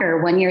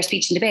soccer, 1 year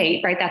speech and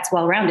debate, right? That's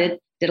well-rounded,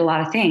 did a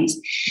lot of things.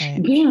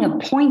 Right. Being a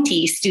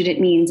pointy student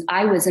means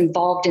I was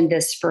involved in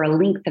this for a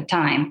length of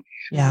time.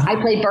 Yeah. I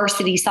played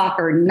varsity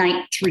soccer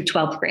 9th through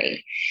 12th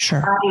grade.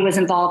 Sure. I was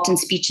involved in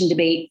speech and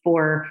debate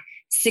for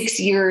 6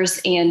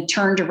 years and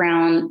turned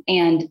around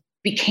and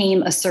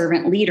became a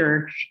servant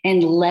leader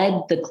and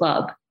led the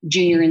club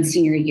junior and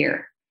senior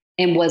year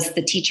and was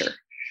the teacher.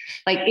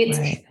 Like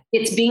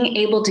it's being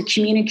able to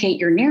communicate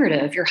your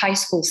narrative, your high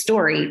school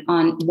story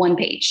on one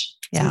page,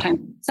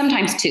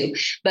 sometimes two.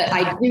 But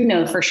I do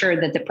know for sure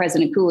that the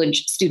President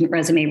Coolidge student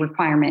resume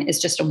requirement is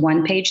just a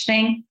 1-page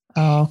thing.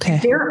 Oh, okay.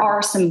 There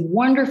are some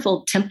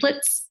wonderful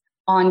templates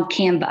on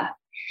Canva.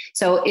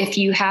 So if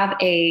you have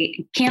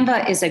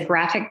Canva is a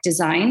graphic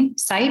design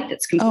site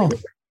that's completely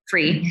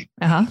free.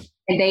 Uh-huh.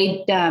 And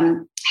they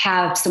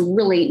have some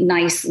really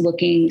nice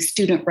looking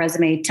student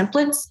resume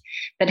templates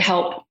that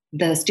help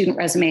the student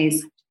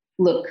resumes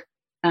look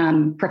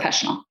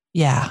professional.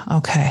 Yeah.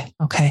 Okay.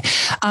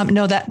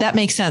 No, that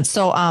makes sense.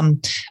 So,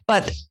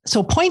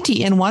 so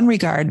pointy in one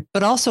regard,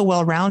 but also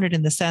well-rounded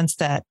in the sense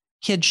that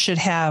kids should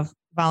have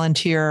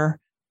volunteer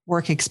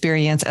work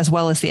experience as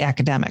well as the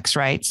academics,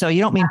 right? So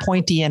you don't mean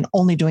pointy and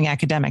only doing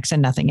academics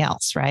and nothing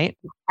else, right?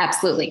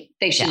 Absolutely.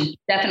 They should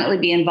definitely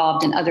be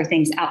involved in other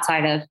things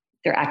outside of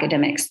their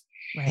academics.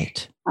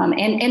 Right.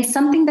 And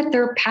something that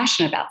they're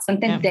passionate about,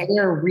 something they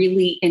are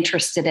really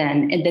interested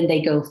in, and then they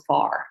go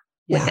far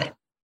with it.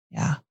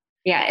 Yeah.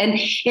 Yeah.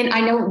 And I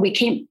know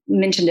we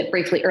mentioned it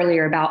briefly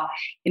earlier about,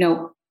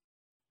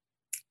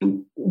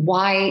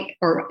 why,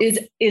 or is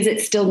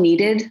it still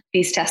needed,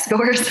 these test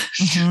scores?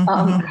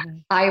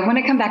 I want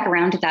to come back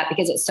around to that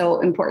because it's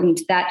so important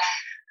that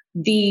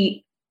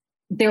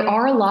there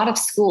are a lot of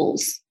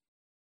schools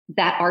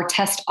that are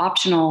test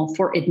optional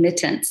for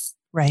admittance.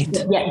 Right.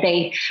 Yet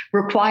they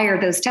require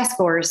those test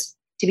scores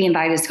to be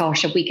invited to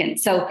scholarship weekend.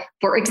 So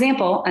for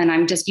example, and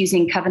I'm just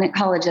using Covenant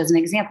College as an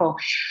example,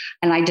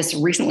 and I just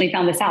recently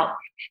found this out,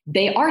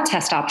 they are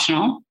test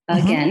optional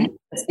again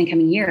this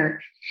incoming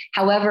year.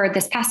 However,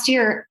 this past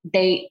year,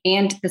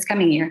 this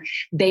coming year,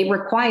 they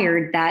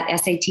required that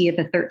SAT of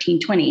the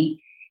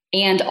 1320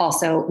 and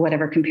also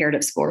whatever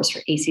comparative scores for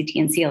ACT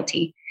and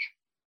CLT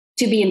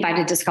to be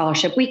invited to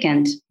scholarship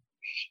weekend.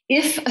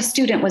 If a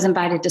student was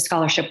invited to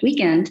scholarship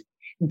weekend,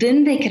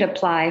 then they could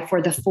apply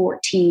for the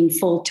 14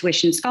 full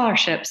tuition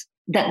scholarships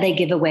that they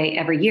give away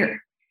every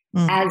year,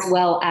 as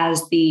well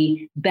as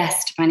the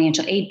best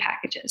financial aid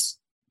packages.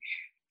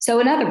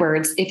 So in other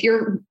words, if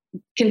you're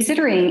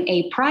considering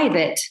a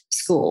private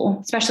school,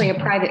 especially a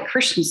private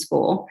Christian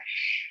school,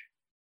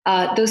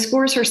 those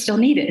scores are still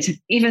needed,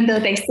 even though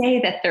they say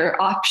that they're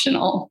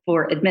optional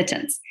for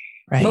admittance.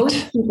 Right.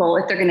 Most people,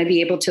 if they're going to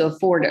be able to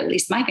afford, or at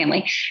least my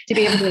family, to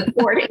be able to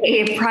afford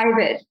a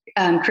private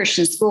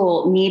Christian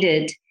school,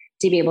 needed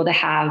to be able to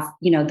have,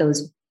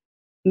 those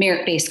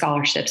merit-based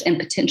scholarships and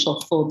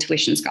potential full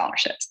tuition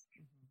scholarships.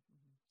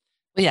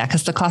 Well, yeah,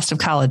 because the cost of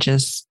college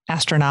is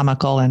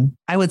astronomical and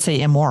I would say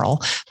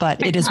immoral,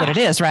 but it is what it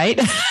is, right?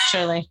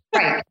 Surely.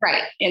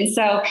 Right. And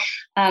so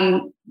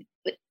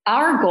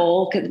our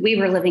goal, because we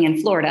were living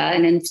in Florida,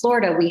 and in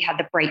Florida, we had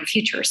the Bright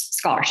Futures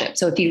Scholarship.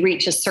 So if you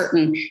reach a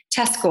certain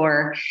test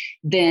score,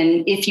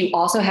 then if you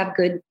also have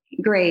good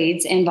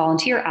grades and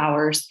volunteer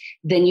hours,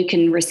 then you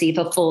can receive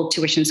a full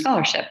tuition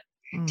scholarship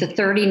to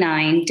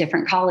 39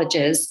 different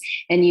colleges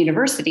and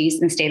universities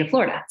in the state of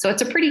Florida. So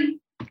it's a pretty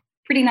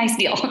nice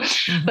deal.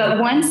 But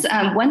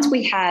once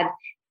we had,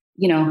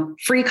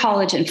 free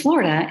college in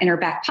Florida in our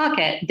back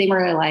pocket, they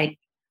were like,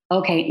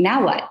 okay,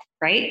 now what?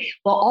 Right.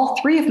 Well, all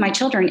 3 of my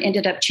children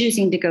ended up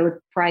choosing to go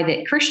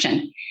private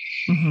Christian.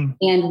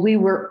 And we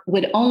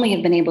would only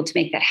have been able to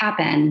make that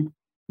happen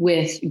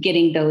with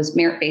getting those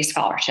merit-based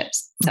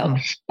scholarships. So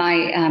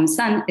my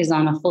son is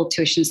on a full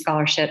tuition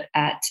scholarship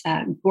at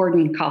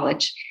Gordon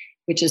College,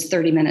 which is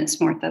 30 minutes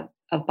north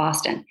of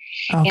Boston.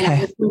 Okay. And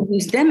I would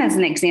use them as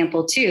an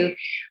example too,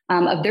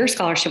 of their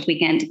scholarship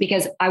weekend,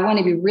 because I want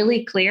to be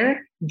really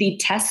clear. The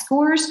test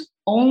scores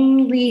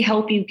only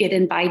help you get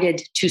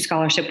invited to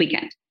scholarship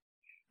weekend.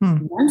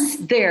 Once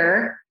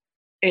there,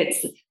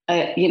 it's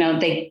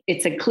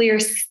it's a clear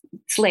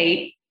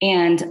slate,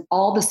 and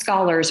all the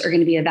scholars are going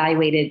to be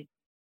evaluated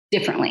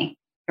differently.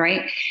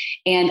 Right.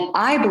 And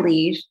I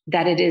believe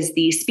that it is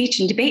the speech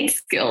and debate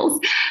skills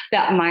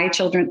that my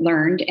children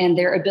learned and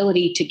their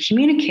ability to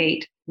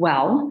communicate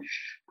well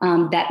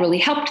that really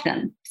helped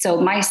them. So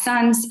my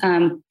son's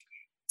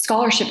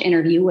scholarship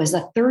interview was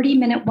a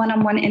 30-minute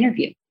one-on-one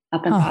interview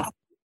up in Boston.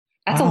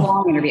 That's a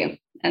long interview.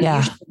 And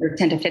usually they're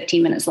 10 to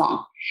 15 minutes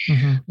long.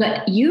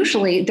 But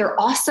usually they're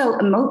also,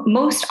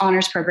 most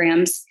honors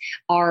programs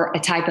are a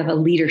type of a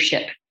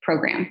leadership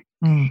program.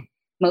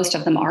 Most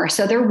of them are.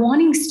 So they're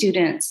wanting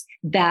students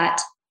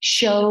that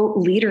show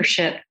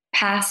leadership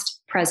past,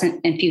 present,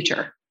 and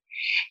future.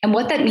 And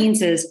what that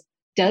means is,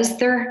 does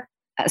their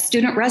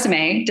student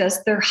resume,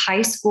 does their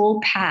high school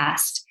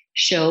past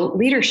show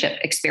leadership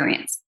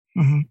experience?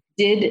 Mm-hmm.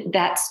 Did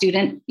that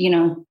student,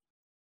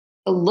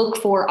 look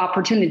for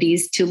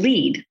opportunities to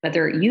lead,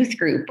 whether youth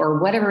group or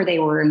whatever they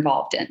were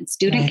involved in,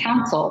 student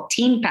council,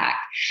 team pack,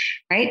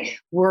 right?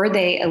 Were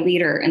they a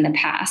leader in the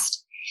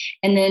past?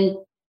 And then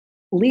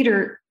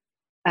leader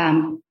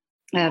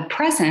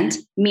present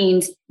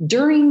means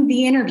during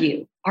the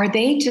interview, are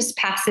they just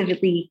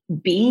passively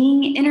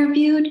being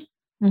interviewed?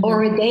 Mm-hmm.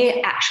 Or are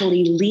they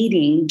actually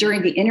leading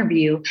during the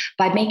interview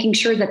by making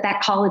sure that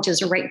that college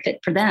is a right fit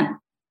for them?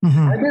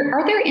 Mm-hmm.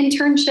 Are there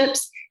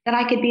internships that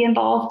I could be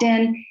involved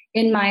in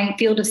my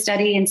field of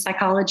study in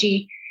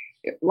psychology?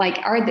 Like,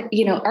 are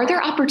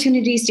there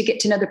opportunities to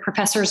get to know the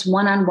professors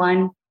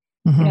one-on-one?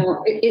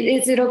 Mm-hmm.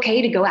 Is it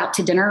okay to go out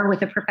to dinner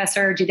with a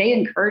professor? Do they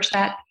encourage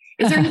that?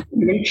 Is there,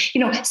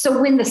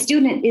 so when the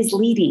student is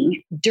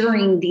leading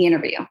during the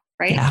interview,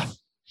 right? Yeah.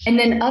 And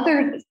then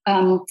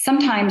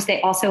sometimes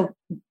they also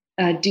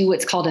do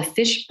what's called a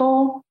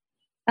fishbowl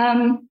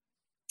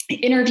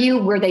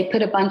interview, where they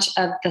put a bunch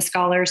of the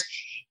scholars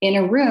in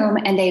a room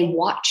and they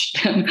watch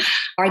them.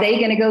 Are they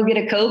going to go get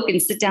a Coke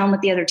and sit down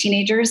with the other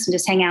teenagers and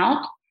just hang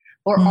out?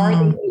 Or are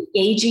they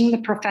engaging the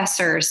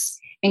professors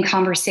in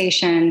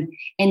conversation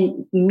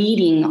and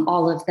meeting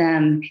all of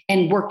them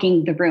and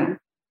working the room?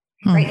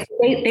 Right.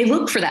 They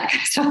look for that.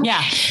 So,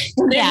 yeah.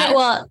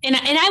 Well, and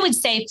I would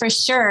say for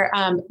sure,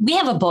 we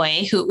have a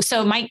boy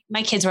so my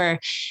kids were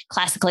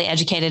classically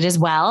educated as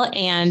well.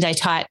 And I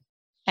taught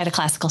at a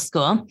classical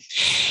school.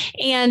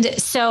 And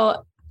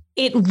so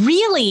it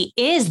really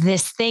is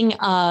this thing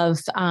of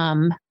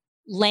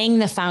laying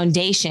the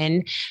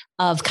foundation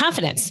of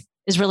confidence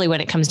is really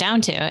what it comes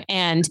down to.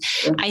 And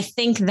I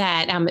think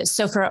that,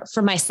 so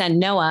for my son,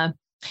 Noah,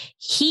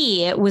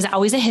 he was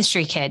always a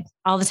history kid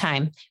all the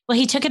time. Well,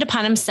 he took it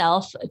upon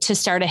himself to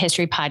start a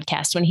history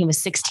podcast when he was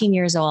 16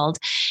 years old,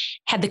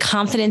 had the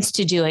confidence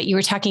to do it. You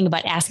were talking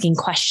about asking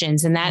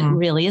questions, and that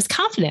really is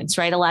confidence,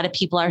 right? A lot of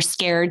people are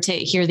scared to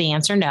hear the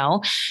answer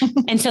no.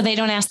 And so they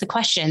don't ask the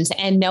questions.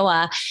 And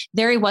Noah,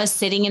 there he was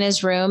sitting in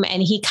his room,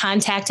 and he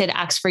contacted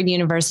Oxford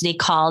University,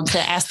 called to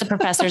ask the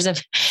professors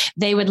if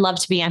they would love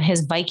to be on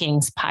his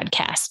Vikings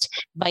podcast,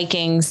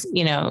 Viking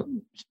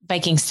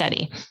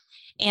study.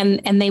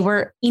 And they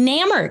were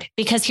enamored,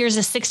 because here's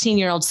a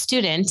 16-year-old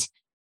student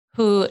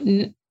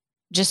who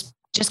just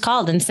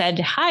called and said,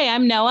 "Hi,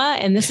 I'm Noah,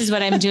 and this is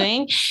what I'm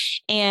doing."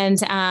 And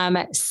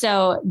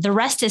so the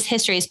rest is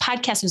history. His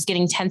podcast was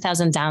getting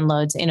 10,000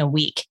 downloads in a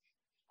week.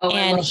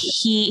 And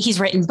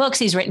he's written books.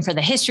 He's written for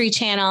the History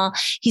Channel.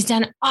 He's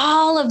done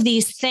all of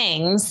these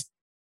things.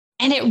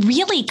 And it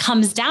really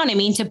comes down,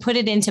 to put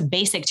it into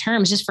basic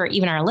terms, just for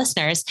even our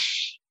listeners,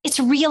 it's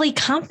really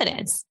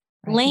confidence,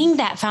 laying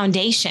that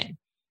foundation.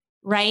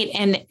 Right.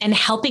 And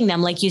helping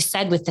them, like you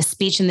said, with the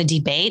speech and the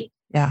debate.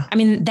 Yeah.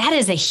 That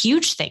is a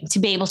huge thing, to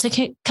be able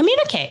to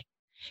communicate,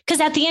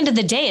 because at the end of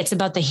the day, it's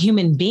about the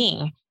human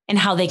being and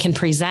how they can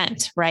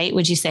present. Right.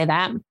 Would you say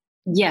that?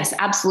 Yes,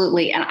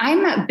 absolutely. And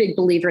I'm a big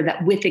believer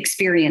that with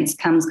experience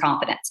comes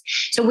confidence.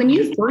 So when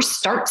you first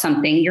start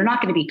something, you're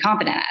not going to be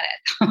confident at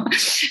it.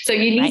 So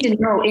you need to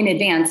know in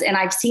advance. And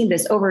I've seen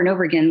this over and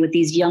over again with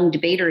these young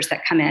debaters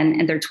that come in,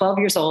 and they're 12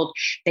 years old.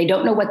 They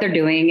don't know what they're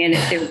doing, and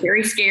they're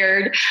very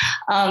scared.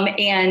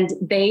 And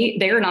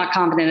they're not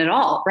confident at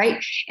all.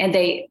 Right. And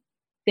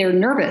they're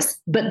nervous,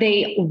 but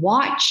they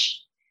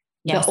watch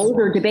the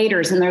older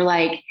debaters, and they're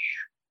like,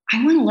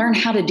 I want to learn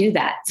how to do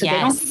that. So they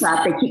don't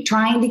stop. They keep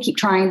trying.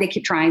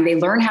 They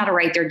learn how to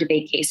write their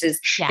debate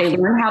cases. Yeah. They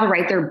learn how to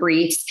write their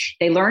briefs.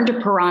 They learn to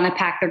piranha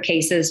pack their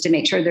cases to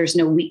make sure there's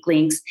no weak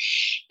links.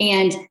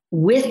 And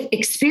with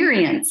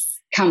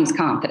experience comes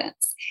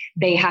confidence.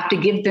 They have to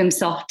give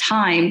themselves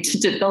time to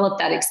develop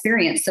that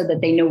experience so that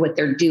they know what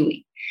they're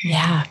doing.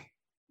 Yeah.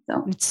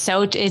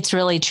 It's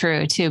really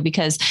true too,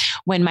 because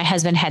when my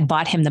husband had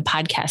bought him the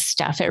podcast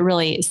stuff, it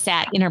really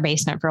sat in our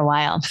basement for a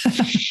while.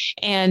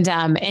 And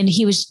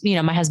he was,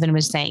 my husband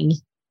was saying,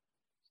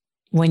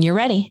 when you're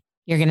ready,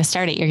 you're going to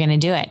start it. You're going to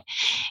do it.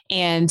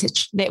 And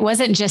it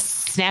wasn't just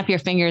snap your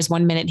fingers.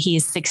 1 minute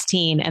he's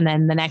 16 and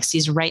then the next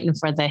he's writing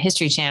for the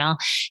History Channel.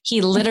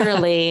 He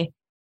literally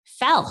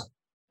fell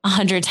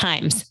 100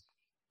 times.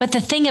 But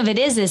the thing of it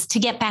is to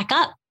get back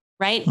up,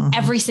 right? Mm-hmm.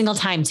 Every single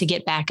time to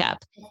get back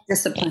up.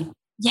 Discipline.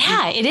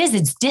 Yeah, it is.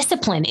 It's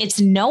discipline. It's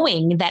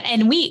knowing that.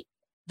 And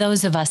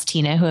those of us,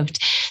 Tina, who have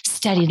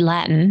studied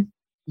Latin.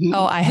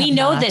 Oh, we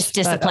know this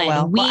discipline.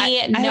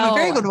 I have a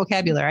very good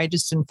vocabulary. I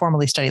just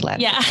informally studied Latin.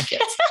 Yeah.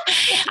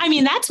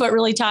 That's what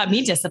really taught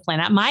me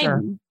discipline.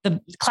 The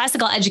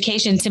classical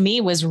education to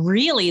me was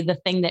really the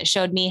thing that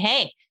showed me,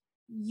 hey,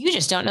 you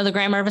just don't know the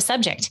grammar of a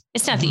subject.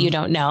 It's not that you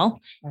don't know,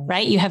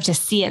 right? You have to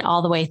see it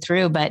all the way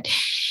through. But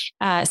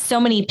so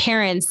many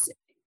parents,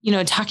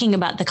 talking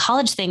about the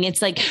college thing,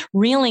 it's like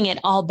reeling it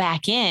all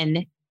back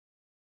in.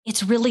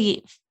 It's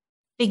really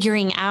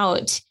figuring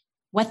out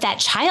what that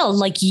child,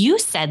 like you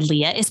said,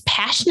 Leah, is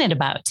passionate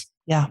about.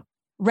 Yeah.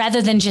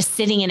 rather than just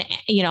sitting and,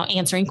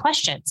 answering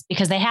questions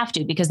because they have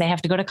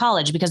to go to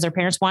college because their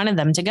parents wanted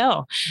them to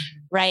go.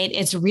 Right.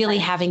 It's really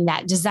having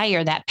that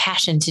desire, that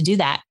passion to do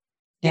that.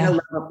 Yeah.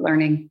 Love of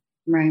learning.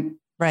 Right.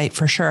 Right.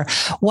 For sure.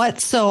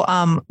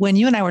 When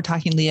you and I were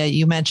talking, Leah,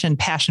 you mentioned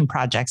passion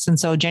projects. And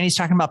so Jenny's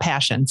talking about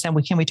passions.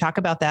 And can we talk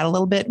about that a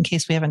little bit in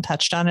case we haven't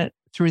touched on it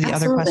through the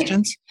Absolutely. other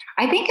questions?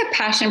 I think a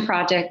passion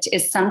project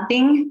is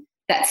something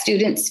that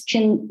students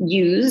can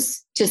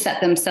use to set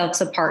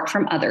themselves apart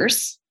from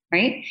others,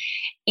 right?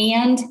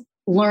 And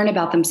learn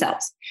about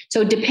themselves.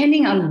 So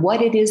depending on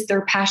what it is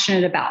they're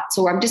passionate about.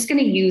 So I'm just going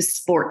to use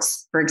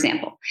sports, for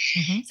example.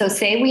 Mm-hmm. So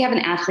say we have an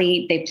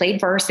athlete, they played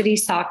varsity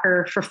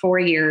soccer for 4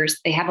 years.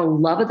 They have a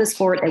love of the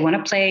sport. They want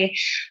to play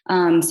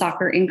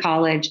soccer in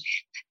college.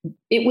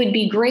 It would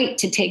be great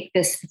to take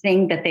this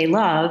thing that they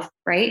love,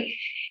 right?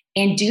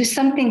 And do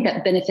something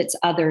that benefits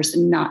others,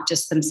 not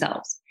just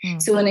themselves. Mm-hmm.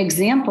 So an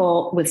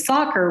example with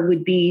soccer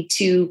would be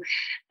to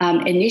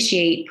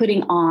initiate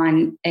putting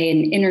on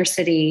an inner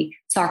city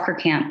soccer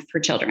camp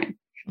for children.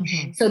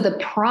 Mm-hmm. So the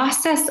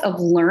process of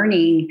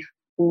learning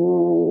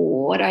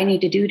what do I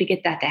need to do to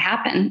get that to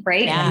happen,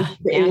 right? Yeah.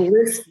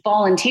 Enlist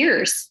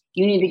volunteers.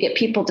 You need to get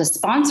people to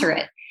sponsor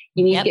it.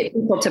 You need to get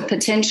people to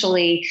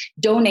potentially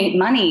donate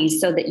money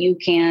so that you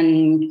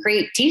can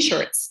create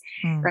t-shirts.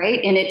 Right.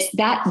 And it's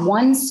that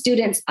one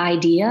student's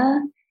idea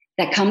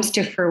that comes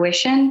to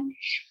fruition,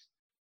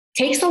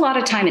 takes a lot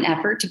of time and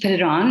effort to put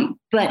it on,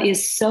 but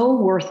is so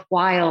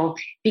worthwhile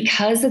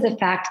because of the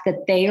fact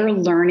that they are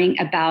learning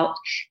about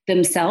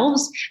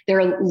themselves.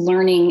 They're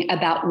learning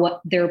about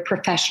what their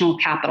professional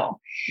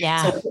capital.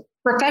 Yeah. So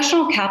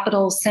professional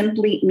capital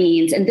simply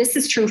means, and this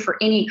is true for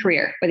any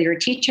career, whether you're a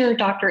teacher,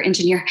 doctor,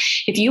 engineer,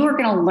 if you are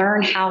going to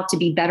learn how to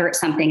be better at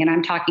something, and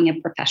I'm talking a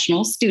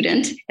professional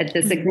student at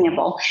this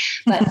example,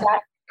 but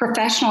that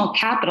professional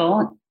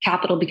capital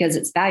because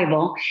it's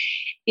valuable,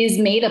 is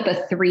made up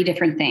of 3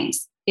 different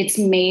things. It's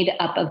made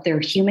up of their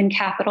human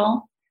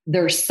capital,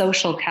 their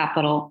social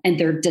capital, and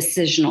their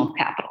decisional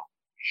capital.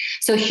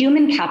 So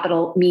human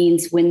capital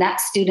means when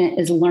that student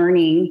is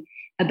learning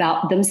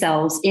about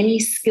themselves, any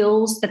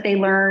skills that they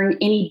learn,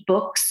 any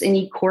books,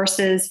 any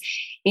courses,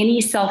 any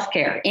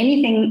self-care,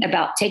 anything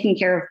about taking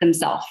care of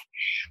themselves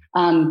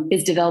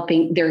is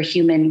developing their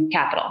human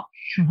capital.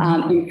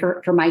 Mm-hmm. And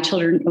for my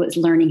children, it was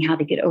learning how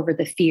to get over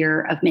the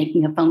fear of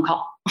making a phone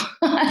call.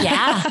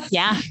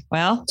 Yeah.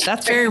 Well,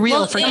 that's very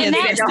real for kids.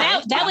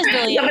 That was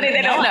really somebody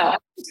they don't know.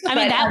 I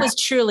mean, that was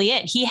truly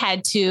it. He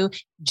had to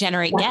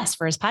generate guests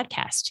for his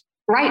podcast.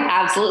 Right.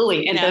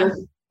 Absolutely. And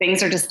those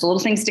things are just little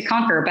things to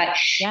conquer. But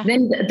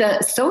then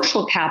the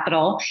social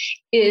capital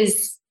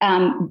is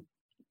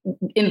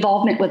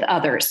involvement with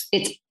others.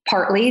 It's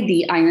partly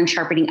the iron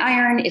sharpening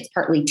iron. It's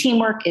partly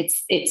teamwork.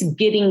 It's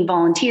getting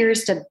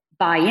volunteers to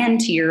buy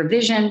into your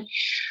vision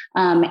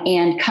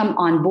and come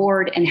on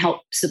board and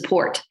help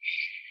support.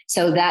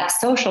 So that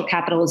social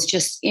capital is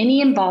just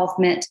any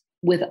involvement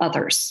with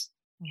others.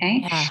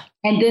 Okay. Yeah.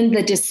 And then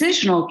the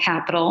decisional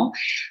capital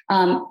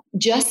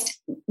just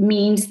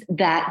means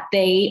that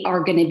they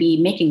are going to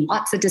be making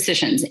lots of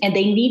decisions and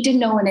they need to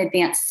know in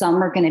advance.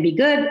 Some are going to be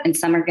good and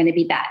some are going to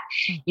be bad.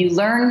 You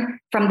learn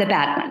from the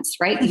bad ones,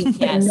 right?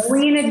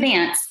 Knowing in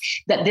advance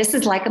that this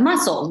is like a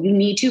muscle. You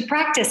need to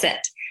practice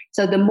it.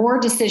 So the more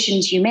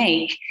decisions you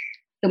make,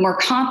 the more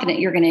confident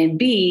you're going to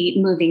be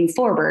moving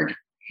forward.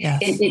 Yes.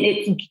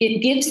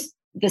 It gives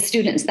the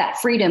students that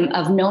freedom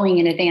of knowing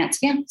in advance,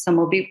 some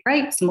will be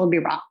right, some will be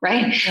wrong,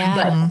 right?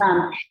 Yeah.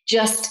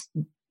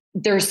 But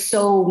there's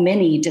so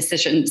many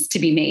decisions to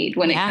be made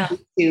when it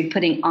comes to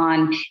putting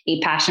on a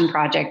passion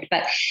project.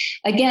 But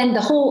again,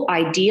 the whole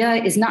idea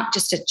is not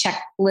just a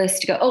checklist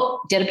to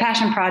go, did a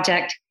passion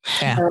project,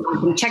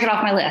 or check it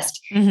off my list.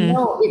 Mm-hmm.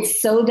 No,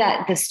 it's so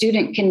that the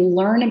student can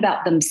learn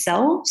about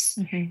themselves,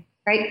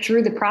 right,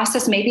 through the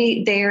process.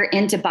 Maybe they're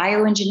into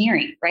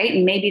bioengineering, right?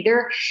 And maybe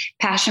their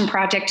passion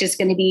project is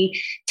going to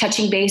be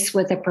touching base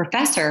with a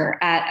professor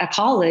at a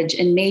college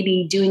and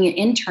maybe doing an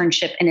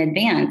internship in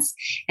advance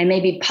and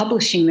maybe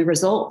publishing the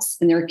results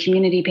in their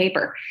community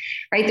paper,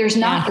 right? There's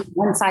not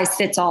one size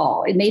fits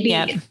all. It may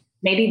be,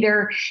 maybe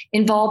they're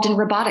involved in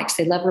robotics.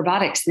 They love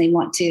robotics and they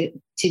want to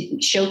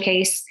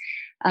showcase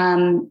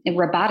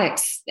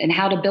robotics and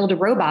how to build a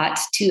robot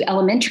to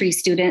elementary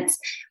students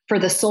for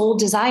the sole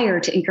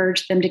desire to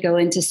encourage them to go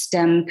into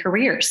STEM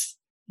careers.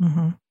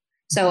 Mm-hmm.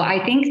 So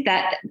I think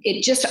that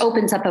it just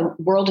opens up a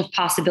world of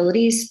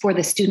possibilities for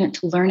the student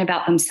to learn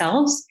about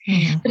themselves,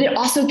 but it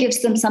also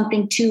gives them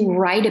something to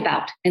write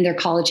about in their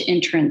college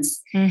entrance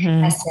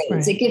essays.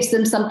 Right. It gives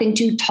them something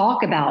to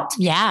talk about.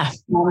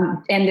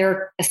 And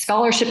their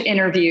scholarship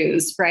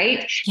interviews,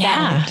 right?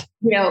 Yeah.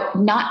 That,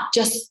 not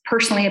just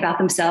personally about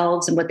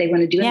themselves and what they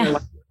want to do in their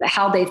life,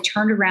 how they've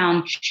turned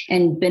around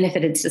and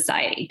benefited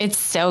society. It's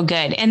so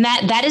good. And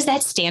that is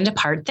that stand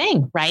apart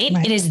thing, right?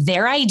 It is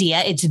their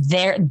idea. It's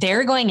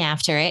they're going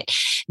after it.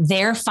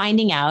 They're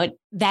finding out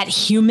that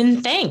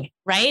human thing,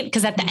 right?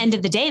 Because at the end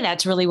of the day,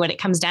 that's really what it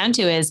comes down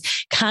to, is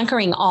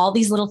conquering all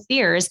these little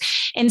fears.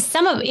 And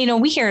some of,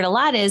 we hear it a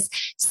lot, is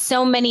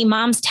so many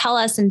moms tell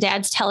us and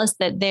dads tell us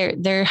that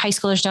their high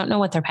schoolers don't know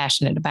what they're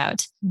passionate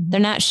about. They're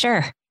not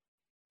sure.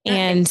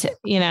 And,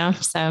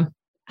 so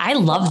I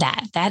love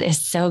that. That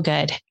is so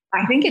good.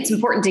 I think it's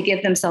important to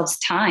give themselves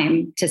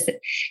time to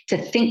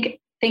think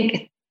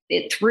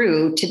it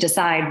through, to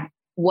decide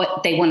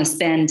what they want to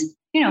spend,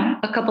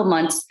 a couple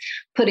months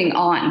putting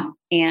on,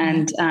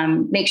 and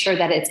make sure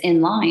that it's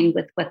in line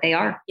with what they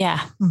are. Yeah.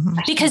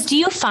 Because do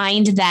you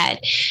find that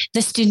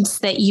the students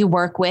that you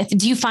work with,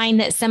 do you find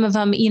that some of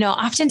them,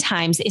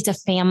 oftentimes it's a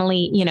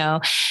family,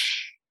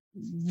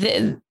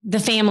 the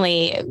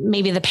family,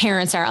 maybe the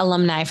parents are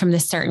alumni from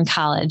this certain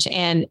college,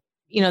 and,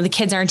 the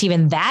kids aren't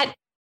even that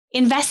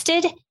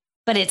invested,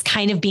 but it's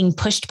kind of being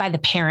pushed by the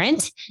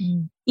parent.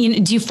 Do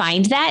you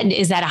find that?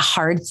 Is that a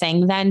hard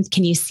thing then?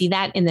 Can you see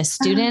that in the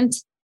student?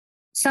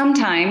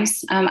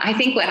 Sometimes. I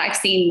think what I've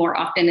seen more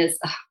often is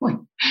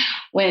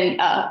when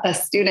a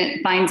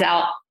student finds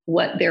out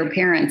what their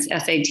parents'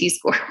 SAT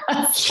score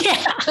was.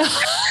 Yeah.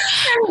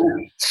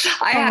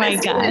 I had a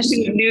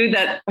student who knew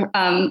that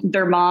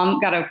their mom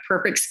got a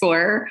perfect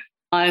score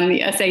on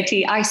the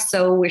SAT. I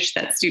so wish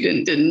that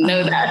student didn't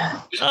know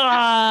that.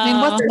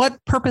 I mean,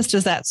 what purpose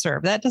does that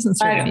serve? That doesn't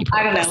serve any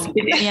purpose. I don't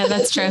know. Yeah,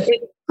 that's true.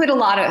 It put a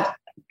lot of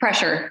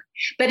pressure,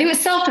 but it was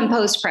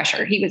self-imposed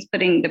pressure. He was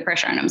putting the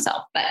pressure on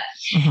himself. But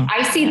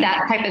I see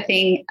that type of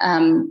thing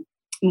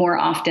more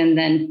often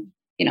than,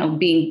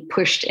 being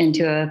pushed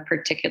into a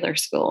particular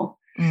school.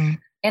 And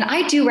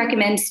I do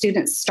recommend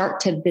students start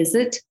to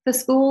visit the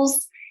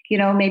schools,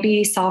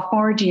 maybe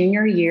sophomore,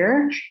 junior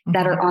year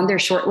that are on their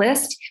short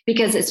list,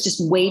 because it's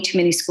just way too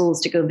many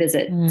schools to go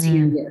visit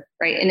senior year.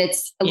 Right. And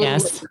it's a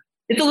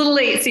little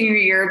late senior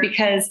year,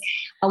 because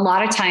a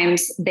lot of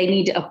times they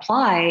need to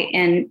apply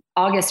in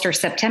August or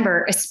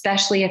September,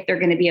 especially if they're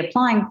going to be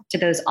applying to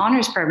those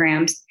honors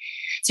programs.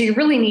 So you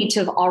really need to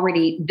have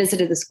already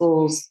visited the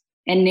schools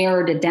and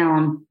narrowed it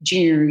down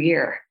junior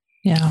year.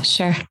 Yeah,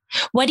 sure.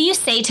 What do you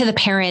say to the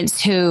parents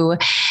who,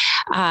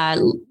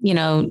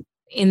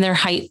 in their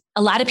height,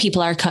 a lot of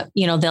people are,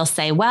 they'll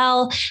say,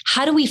 well,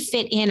 how do we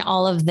fit in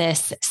all of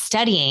this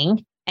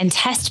studying and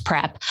test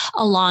prep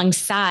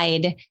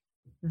alongside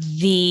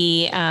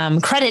the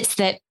credits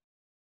that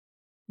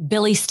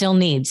Billy still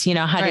needs?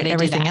 How do they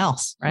everything do that?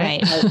 Else,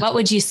 right? What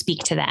would you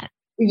speak to that?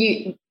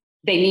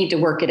 They need to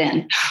work it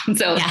in.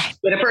 So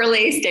get up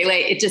early, stay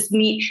late.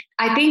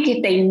 I think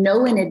if they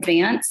know in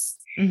advance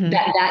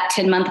that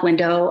 10-month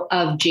window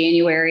of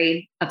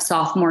January of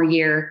sophomore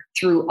year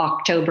through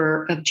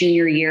October of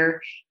junior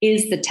year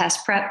is the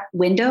test prep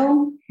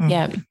window,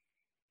 then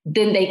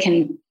they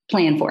can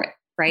plan for it,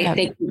 right? Yep.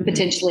 They can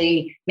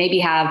potentially maybe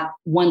have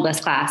one less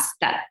class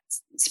that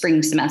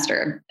spring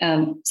semester,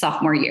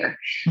 sophomore year.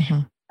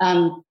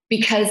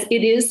 Because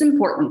it is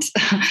important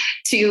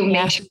to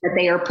make sure that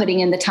they are putting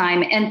in the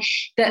time. And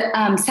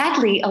that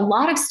sadly, a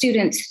lot of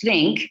students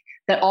think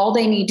that all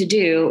they need to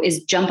do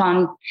is jump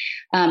on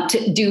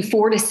to do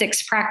 4 to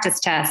 6 practice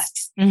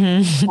tests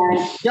and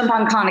jump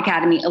on Khan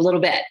Academy a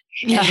little bit.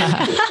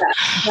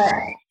 But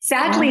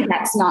sadly,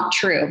 that's not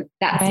true.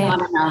 That's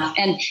not enough.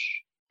 And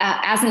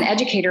as an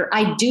educator,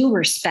 I do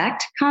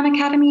respect Khan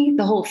Academy,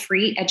 the whole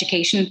free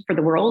education for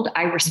the world.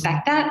 I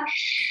respect that.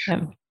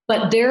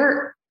 But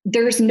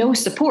there's no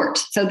support.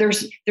 So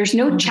there's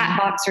no chat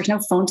box, there's no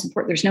phone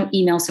support, there's no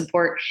email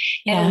support.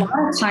 And a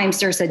lot of times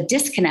there's a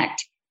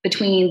disconnect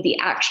between the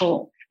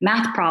actual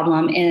math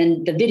problem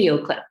and the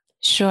video clip.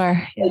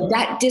 Sure. So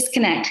that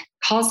disconnect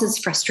causes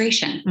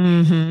frustration.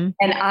 And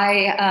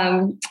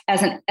I,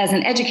 as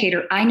an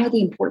educator, I know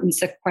the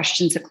importance of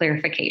questions of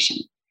clarification.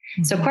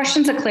 So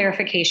questions of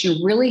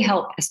clarification really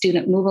help a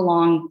student move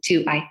along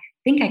to, I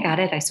think I got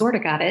it, I sort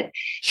of got it,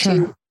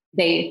 to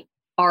they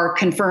are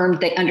confirmed,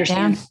 they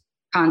understand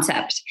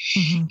concept.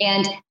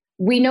 And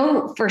we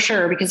know for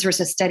sure, because there was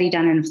a study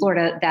done in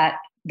Florida, that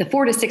the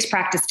 4 to 6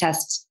 practice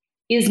tests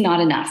is not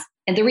enough.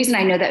 And the reason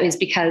I know that is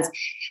because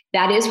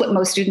that is what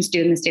most students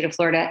do in the state of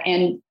Florida.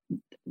 And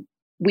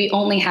we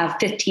only have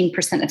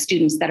 15% of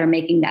students that are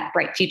making that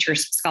Bright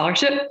Futures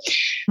scholarship.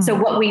 So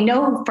what we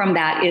know from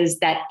that is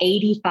that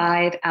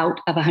 85 out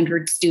of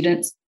 100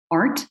 students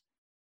aren't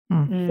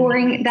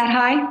scoring that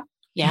high.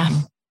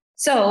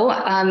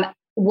 So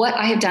what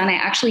I have done, I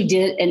actually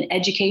did an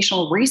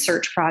educational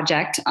research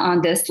project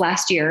on this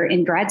last year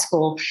in grad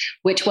school,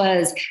 which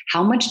was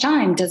how much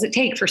time does it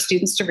take for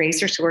students to raise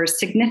their scores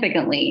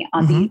significantly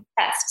on these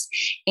tests?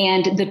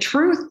 And the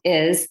truth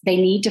is they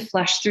need to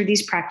flush through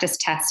these practice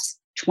tests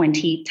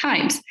 20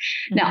 times.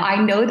 Now, I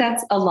know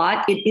that's a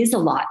lot. It is a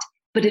lot,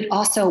 but it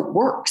also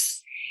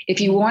works. If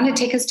you want to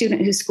take a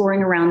student who's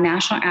scoring around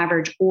national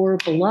average or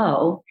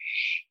below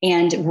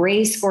and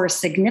raise scores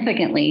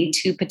significantly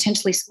to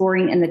potentially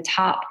scoring in the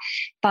top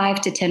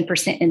 5 to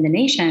 10% in the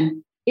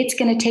nation, it's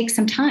going to take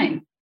some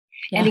time.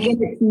 Yeah. And again,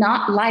 it's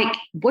not like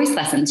voice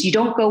lessons. You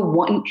don't go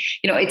one,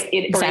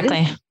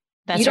 exactly.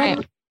 That's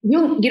right.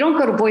 You don't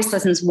go to voice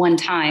lessons one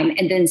time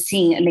and then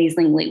sing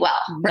amazingly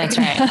well. Right? That's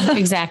right.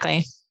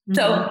 Exactly.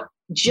 So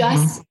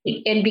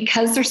and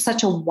because there's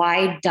such a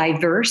wide,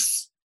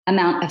 diverse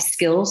amount of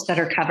skills that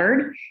are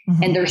covered,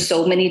 and there's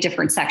so many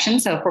different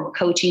sections. So if we're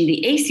coaching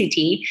the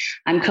ACT,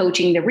 I'm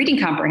coaching the reading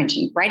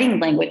comprehension, writing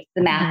language,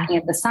 the math,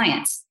 and the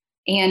science.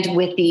 And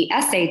with the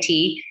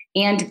SAT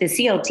and the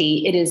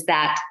CLT, it is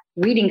that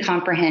reading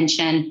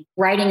comprehension,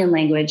 writing and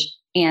language,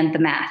 and the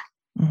math.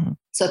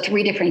 So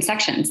 3 different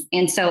sections.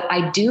 And so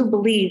I do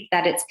believe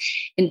that it's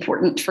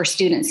important for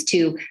students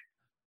to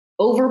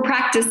over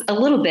practice a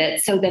little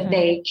bit so that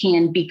they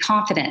can be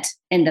confident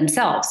in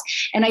themselves.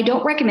 And I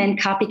don't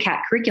recommend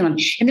copycat curriculum.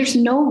 And there's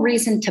no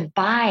reason to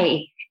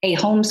buy a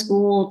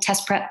homeschool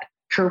test prep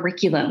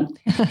curriculum.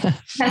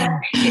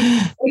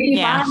 If you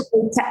buy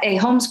a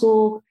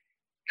homeschool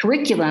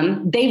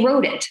curriculum, they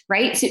wrote it,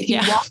 right? So if you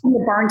walk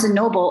into Barnes and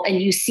Noble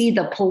and you see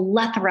the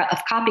plethora of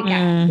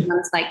copycat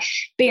curriculums like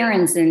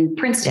Barron's and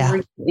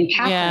Princeton and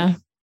Kaplan,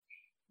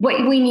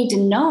 what we need to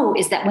know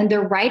is that when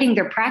they're writing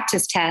their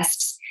practice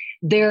tests,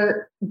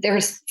 they're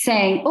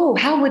saying, oh,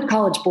 how would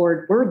College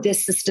Board word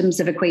this systems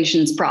of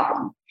equations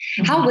problem?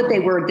 How would they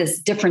word this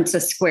difference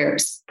of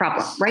squares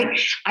problem, right?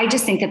 I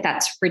just think that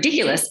that's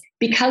ridiculous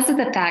because of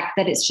the fact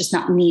that it's just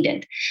not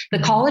needed. The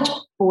College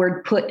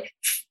Board put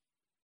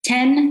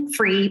 10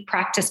 free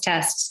practice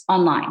tests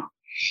online.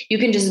 You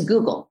can just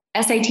Google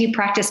SAT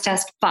practice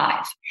test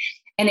 5,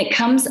 and it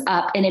comes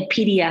up in a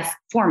PDF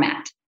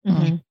format.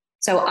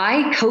 So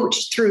I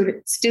coached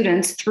through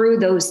students through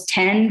those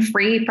 10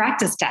 free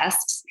practice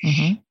tests.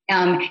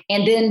 And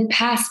then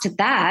past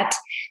that,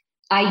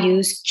 I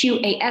use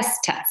QAS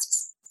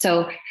tests.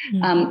 So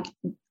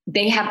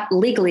they have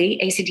legally,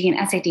 ACT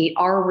and SAT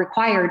are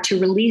required to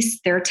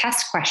release their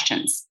test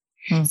questions.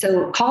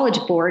 So College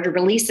Board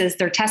releases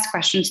their test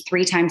questions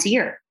 3 times a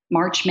year,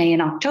 March, May,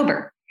 and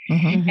October.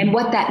 And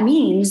what that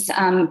means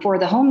for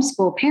the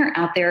homeschool parent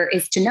out there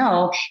is to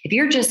know if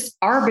you're just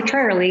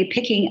arbitrarily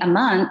picking a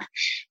month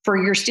for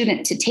your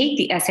student to take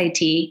the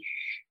SAT,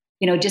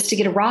 just to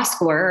get a raw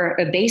score or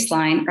a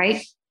baseline,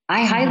 right?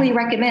 I highly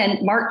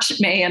recommend March,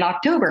 May, and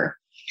October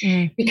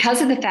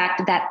because of the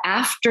fact that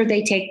after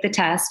they take the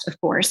test, of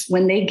course,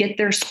 when they get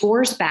their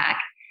scores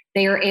back,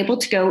 they are able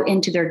to go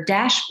into their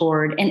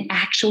dashboard and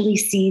actually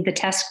see the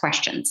test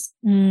questions.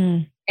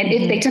 And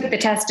if they took the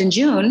test in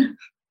June,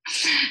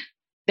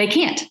 they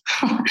can't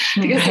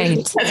because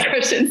there's test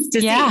questions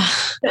to see.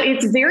 So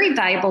it's very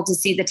valuable to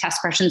see the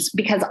test questions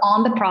because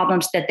on the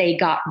problems that they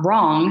got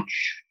wrong,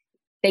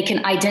 they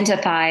can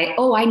identify,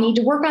 oh, I need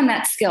to work on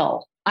that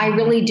skill. I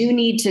really do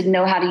need to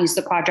know how to use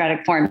the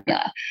quadratic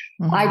formula.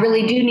 I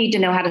really do need to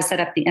know how to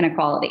set up the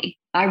inequality.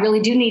 I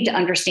really do need to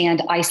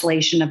understand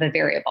isolation of a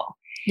variable.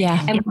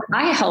 And what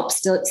I help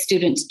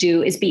students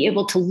do is be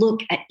able to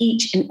look at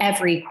each and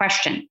every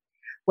question,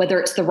 whether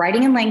it's the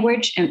writing and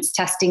language and it's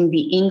testing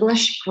the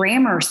English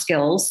grammar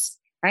skills,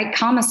 right?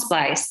 Comma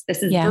splice,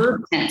 this is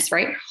verb tense,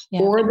 right?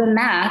 Or the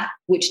math,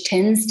 which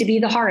tends to be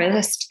the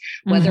hardest,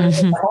 whether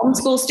it's a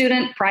homeschool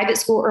student, private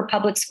school, or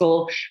public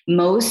school,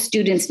 most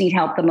students need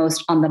help the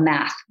most on the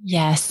math.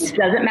 It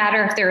doesn't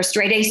matter if they're a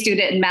straight A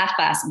student in math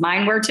class.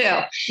 Mine were too.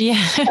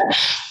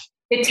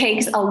 It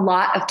takes a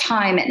lot of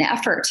time and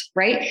effort,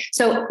 right?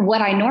 So what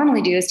I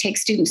normally do is take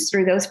students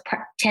through those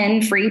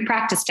 10 free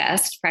practice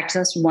tests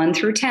 1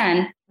 through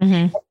 10.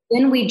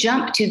 Then we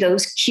jump to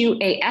those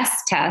QAS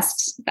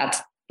tests.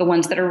 That's the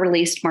ones that are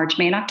released March,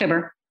 May, and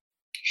October.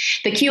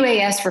 The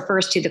QAS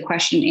refers to the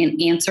question and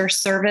answer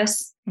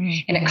service,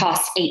 and it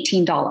costs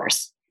 $18.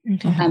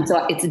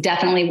 So it's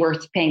definitely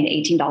worth paying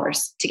the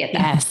 $18 to get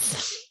that.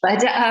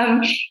 But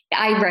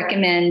I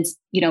recommend,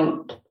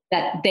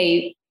 that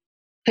they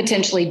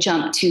potentially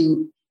jump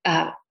to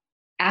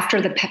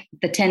after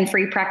the 10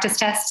 free practice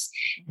tests.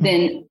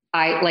 Then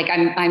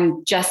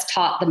I'm just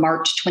taught the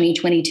March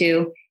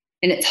 2022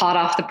 and it's hot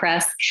off the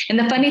press. And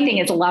the funny thing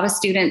is a lot of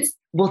students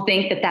will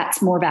think that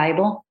that's more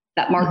valuable,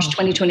 that March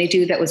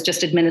 2022 that was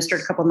just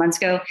administered a couple of months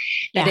ago,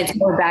 that it's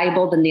more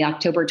valuable than the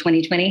October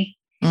 2020.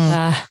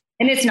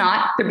 And it's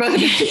not. They're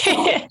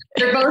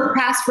both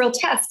past real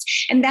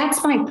tests. And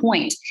that's my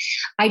point.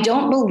 I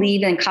don't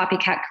believe in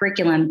copycat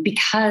curriculum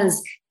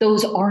because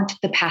those aren't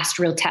the past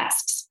real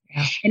tests.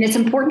 And it's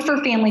important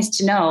for families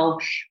to know,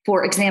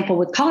 for example,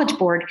 with College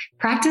Board,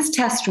 practice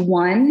test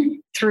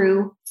 1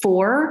 through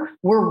 4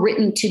 were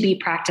written to be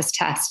practice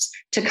tests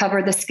to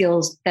cover the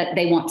skills that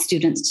they want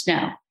students to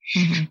know.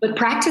 But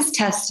practice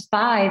tests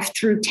 5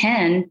 through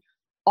 10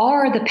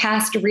 are the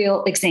past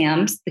real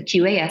exams, the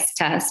QAS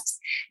tests,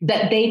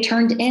 that they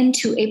turned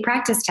into a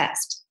practice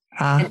test.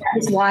 And that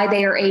is why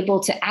they are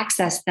able to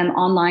access them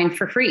online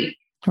for free.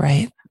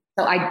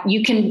 So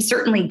you can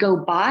certainly go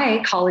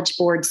buy College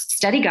Board's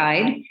study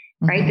guide,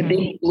 right? The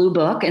big blue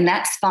book, and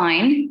that's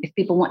fine if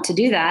people want to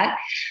do that.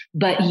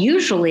 But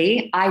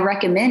usually I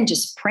recommend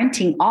just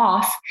printing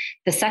off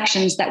the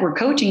sections that we're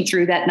coaching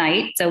through that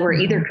night. So we're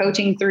either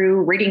coaching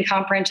through reading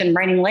comprehension,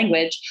 writing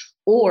language,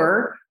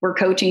 or we're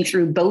coaching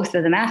through both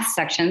of the math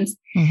sections,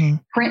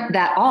 print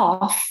that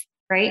off,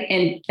 right?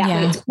 And that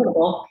way it's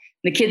portable.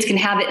 The kids can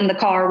have it in the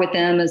car with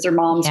them as their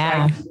moms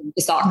drive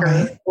to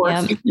soccer or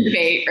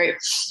debate, right?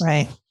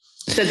 Right.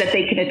 So that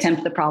they can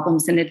attempt the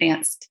problems in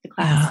advance to the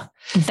class.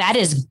 Yeah. That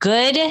is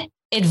good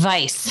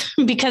advice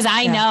because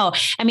I know,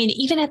 I mean,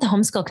 even at the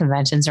homeschool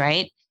conventions,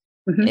 right?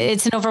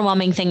 It's an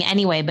overwhelming thing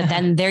anyway, but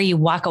then there you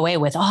walk away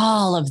with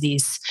all of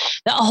these,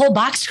 a whole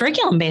box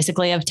curriculum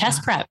basically of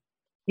test prep.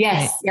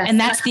 Yes. Right? Yes. And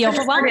that's the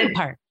overwhelming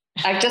part.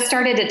 I've just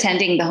started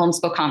attending the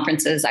homeschool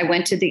conferences. I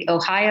went to the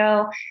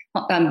Ohio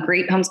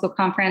Great Homeschool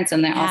Conference,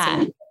 and then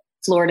also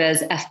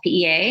Florida's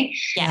FPEA.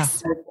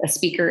 Yes. A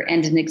speaker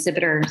and an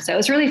exhibitor. So it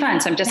was really fun.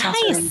 So I'm just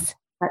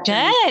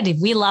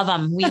Good. We love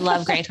them. We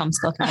love great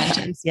homeschool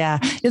conventions. Yeah.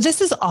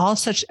 This is all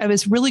it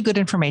was really good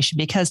information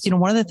because,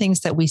 one of the things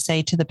that we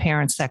say to the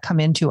parents that come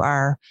into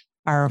our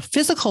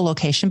physical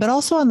location, but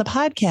also on the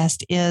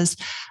podcast is,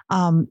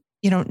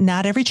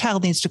 not every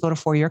child needs to go to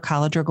 4-year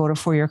college or go to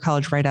 4-year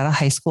college right out of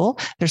high school.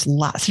 There's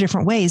lots of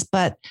different ways,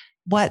 but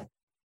what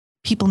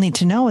people need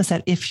to know is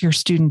that if your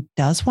student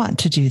does want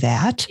to do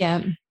that,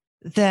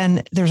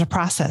 then there's a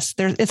process.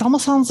 It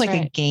almost sounds like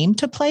a game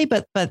to play,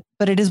 but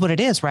it is what it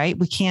is, right?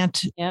 We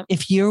can't,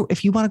 if you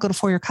want to go to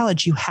 4-year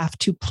college, you have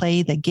to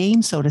play the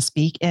game, so to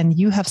speak. And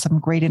you have some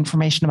great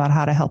information about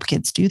how to help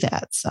kids do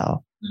that.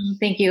 So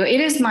thank you. It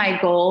is my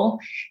goal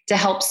to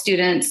help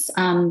students,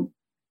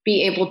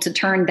 be able to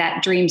turn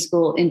that dream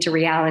school into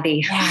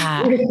reality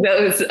with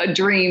those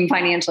dream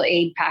financial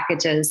aid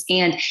packages.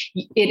 And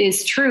it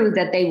is true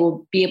that they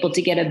will be able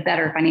to get a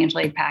better financial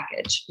aid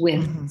package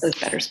with those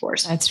better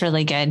scores. That's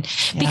really good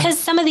because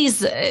some of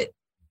these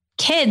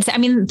kids, I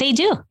mean, they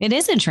do, it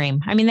is a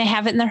dream. I mean, they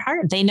have it in their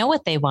heart. They know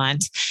what they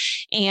want.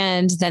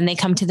 And then they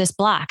come to this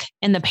block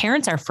and the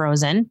parents are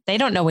frozen. They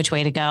don't know which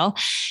way to go.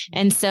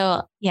 And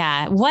so,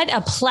 what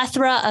a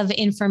plethora of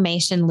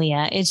information,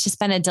 Leah. It's just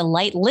been a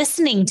delight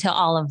listening to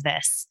all of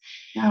this.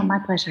 Oh, my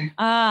pleasure.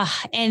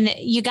 And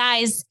you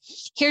guys,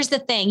 here's the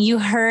thing you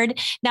heard.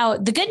 Now,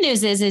 the good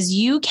news is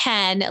you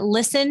can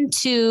listen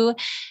to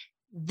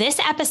this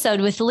episode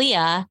with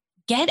Leah,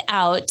 get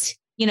out,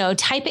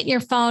 type it in your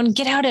phone,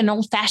 get out an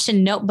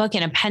old-fashioned notebook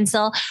and a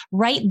pencil,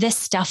 write this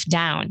stuff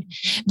down.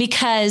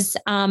 Because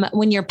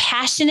when your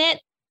passionate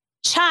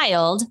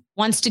child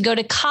wants to go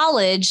to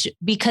college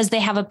because they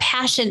have a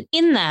passion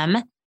in them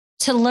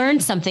to learn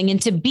something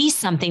and to be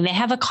something, they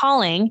have a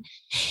calling,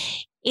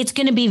 it's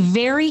going to be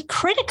very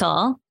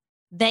critical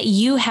that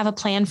you have a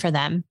plan for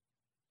them.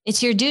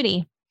 It's your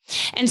duty.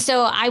 And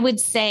so I would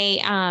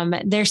say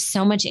there's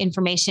so much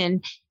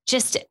information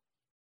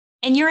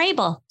and you're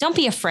able. Don't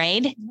be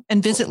afraid.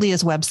 And visit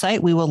Leah's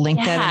website. We will link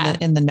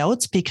that in the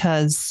notes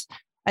because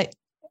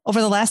over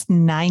the last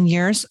 9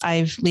 years,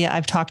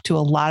 I've talked to a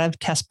lot of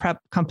test prep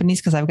companies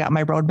because I've got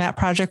my roadmap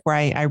project where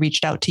I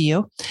reached out to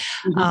you.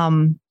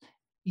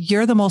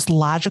 You're the most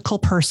logical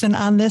person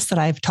on this that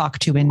I've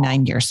talked to in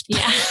 9 years.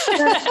 Yeah.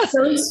 That's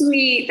so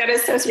sweet. That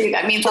is so sweet.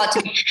 That means a lot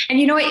to me. And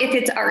you know what, if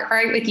it's all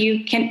right with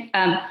you,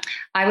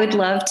 I would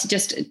love to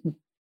just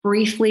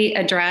briefly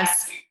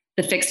address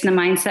the fixed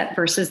mindset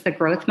versus the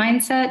growth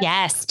mindset.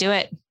 Yes, do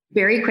it.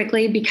 Very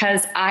quickly,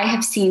 because I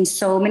have seen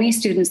so many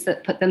students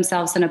that put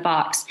themselves in a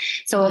box.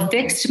 So a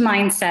fixed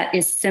mindset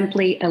is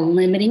simply a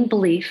limiting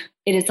belief.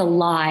 It is a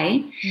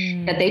lie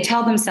that they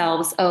tell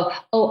themselves,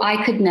 oh,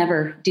 I could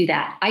never do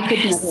that. I could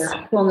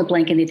never fill in the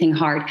blank anything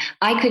hard.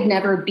 I could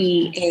never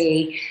be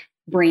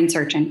a brain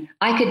surgeon.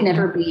 I could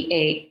never be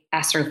a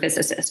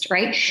astrophysicist,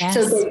 right? Yes.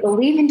 So they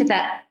believe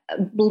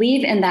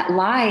in that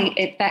lie.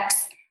 It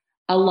affects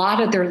a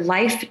lot of their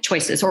life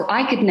choices, or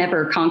I could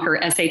never conquer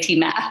SAT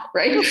math,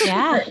 right?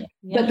 Yeah.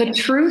 But the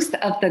truth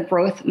of the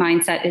growth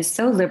mindset is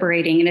so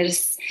liberating. And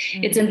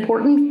it's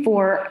important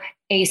for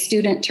a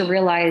student to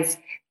realize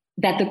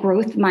that the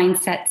growth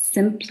mindset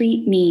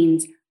simply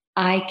means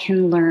I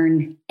can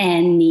learn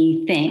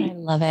anything. I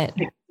love it.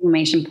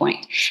 Exclamation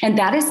point. And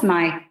that is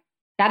my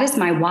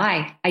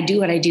why I do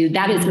what I do.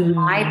 That is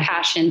my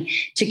passion,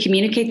 to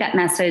communicate that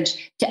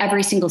message to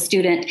every single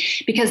student,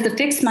 because the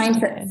fixed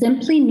mindset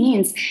simply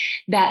means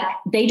that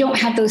they don't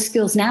have those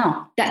skills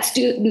now. That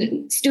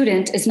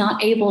student is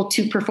not able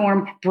to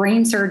perform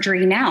brain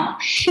surgery now.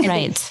 And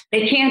right.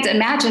 They can't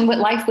imagine what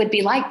life would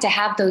be like to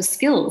have those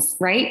skills,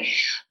 right?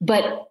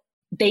 But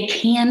they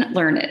can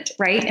learn it,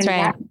 right? That's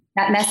and right.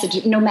 that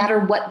message, no matter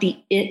what the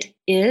it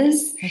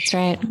is. That's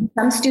right.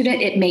 Some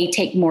student, it may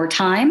take more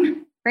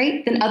time,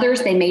 right? Than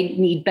others. They may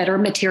need better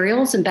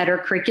materials and better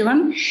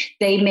curriculum.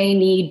 They may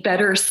need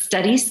better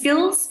study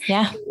skills.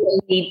 Yeah. They may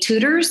need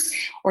tutors,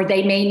 or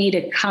they may need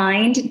a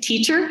kind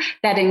teacher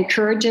that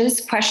encourages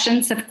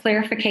questions of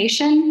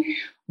clarification.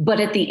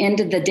 But at the end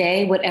of the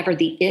day, whatever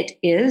the it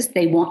is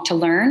they want to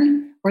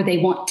learn or they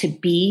want to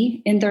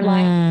be in their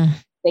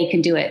life, they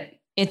can do it.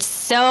 It's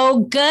so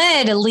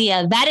good,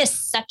 Leah. That is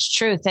such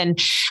truth. And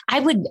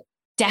I would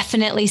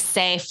definitely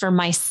say, for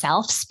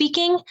myself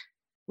speaking,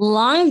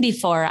 long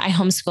before I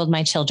homeschooled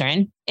my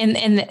children.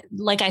 And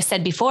like I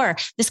said before,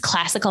 this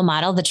classical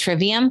model, the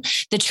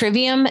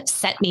trivium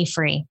set me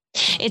free.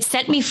 It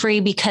set me free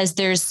because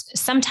there's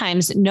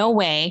sometimes no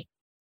way,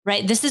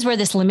 right? This is where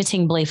this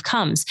limiting belief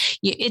comes.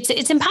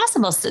 It's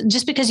impossible.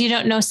 Just because you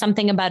don't know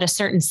something about a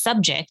certain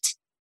subject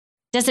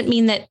doesn't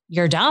mean that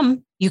you're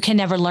dumb. You can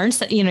never learn.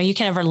 You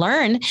can never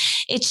learn.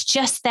 It's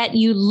just that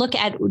you look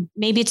at,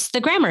 maybe it's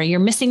the grammar. You're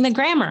missing the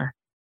grammar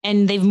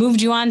and they've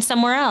moved you on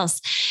somewhere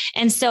else.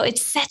 And so it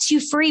sets you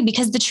free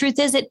because the truth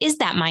is, it is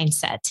that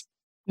mindset.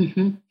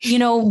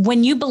 Mm-hmm.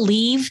 When you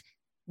believe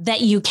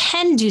that you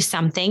can do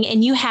something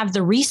and you have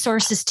the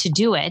resources to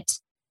do it.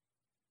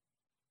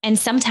 And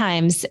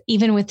sometimes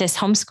even with this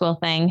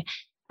homeschool thing,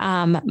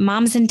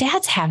 moms and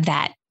dads have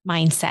that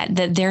mindset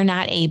that they're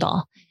not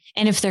able.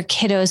 And if their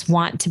kiddos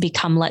want to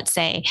become, let's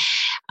say,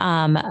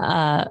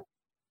 a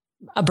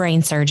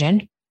brain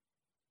surgeon,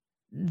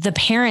 the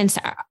parents,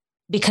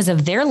 because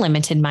of their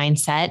limited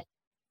mindset,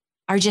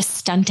 are just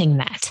stunting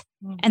that.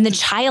 Mm-hmm. And the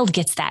child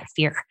gets that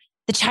fear.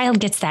 The child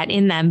gets that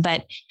in them,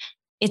 but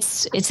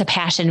it's a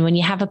passion. When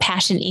you have a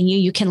passion in you,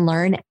 you can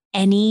learn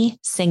any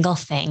single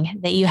thing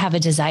that you have a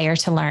desire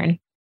to learn.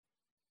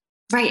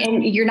 Right.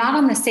 And you're not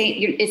on the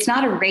same, it's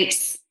not a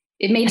race.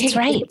 It may take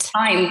more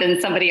time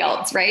than somebody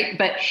else, right?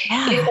 But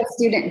if a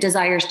student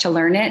desires to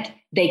learn it,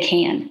 they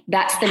can.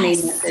 That's the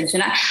main message.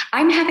 And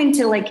I'm having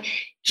to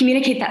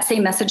communicate that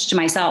same message to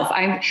myself.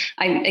 I'm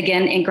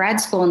again in grad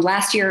school, and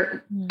last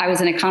year I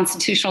was in a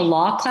constitutional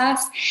law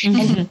class. Mm-hmm.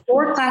 And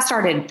before class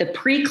started, the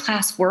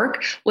pre-class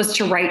work was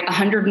to write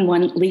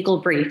 101 legal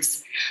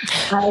briefs.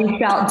 I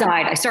about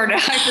died. I started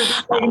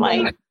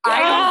hyperventilating. I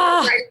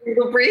don't write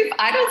legal brief.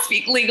 I don't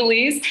speak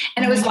legalese.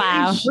 And I was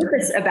very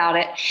nervous about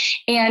it.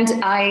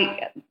 And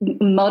I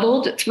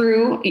muddled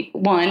through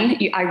one.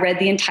 I read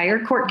the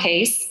entire court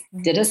case,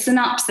 did a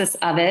synopsis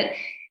of it,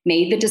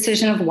 made the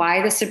decision of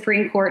why the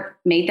Supreme Court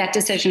made that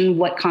decision,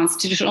 what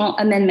constitutional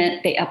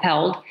amendment they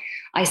upheld.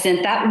 I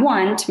sent that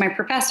one to my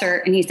professor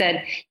and he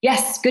said,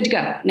 yes, good to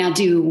go. Now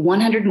do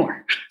 100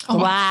 more.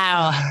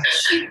 Wow.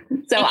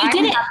 So I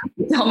did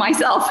to tell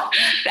myself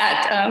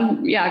that,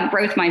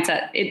 growth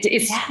mindset.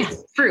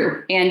 It's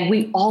true. And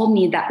we all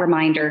need that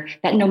reminder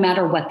that no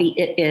matter what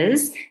it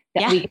is,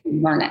 that we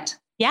can learn it.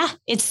 Yeah,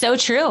 it's so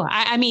true.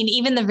 I mean,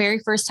 even the very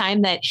first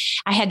time that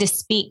I had to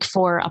speak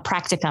for a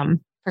practicum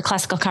for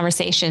classical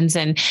conversations,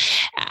 and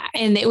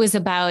it was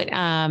about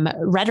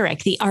rhetoric,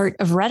 the art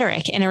of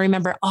rhetoric. And I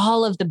remember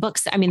all of the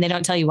books. I mean, they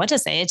don't tell you what to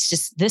say. It's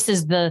just, this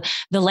is the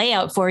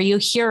layout for you.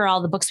 Here are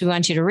all the books we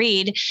want you to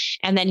read,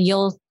 and then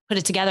you'll put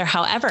it together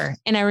however.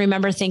 And I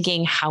remember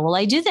thinking, how will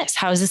I do this?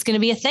 How is this going to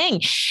be a thing?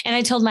 And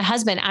I told my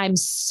husband, I'm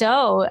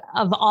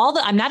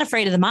not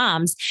afraid of the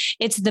moms.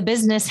 It's the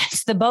business.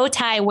 It's the bow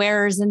tie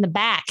wearers in the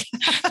back,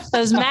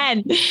 those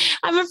men.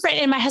 I'm afraid.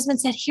 And my husband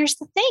said, here's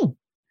the thing.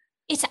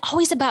 It's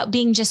always about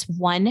being just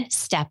one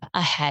step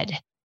ahead.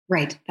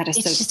 Right. That is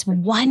it's just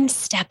one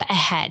step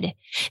ahead.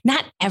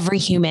 Not every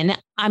human.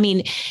 I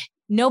mean,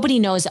 nobody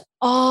knows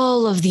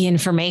all of the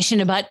information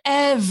about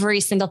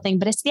every single thing,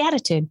 but it's the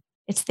attitude.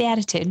 It's the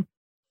attitude.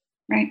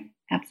 Right.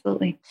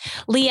 Absolutely.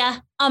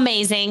 Leah,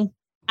 amazing.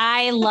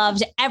 I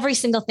loved every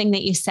single thing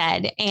that you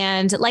said.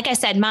 And like I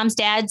said, moms,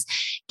 dads,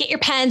 get your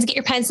pens, get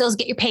your pencils,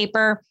 get your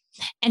paper,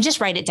 and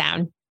just write it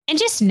down. And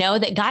just know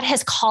that God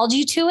has called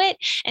you to it.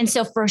 And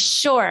so for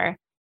sure,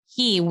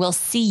 He will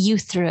see you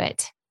through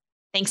it.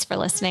 Thanks for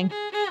listening.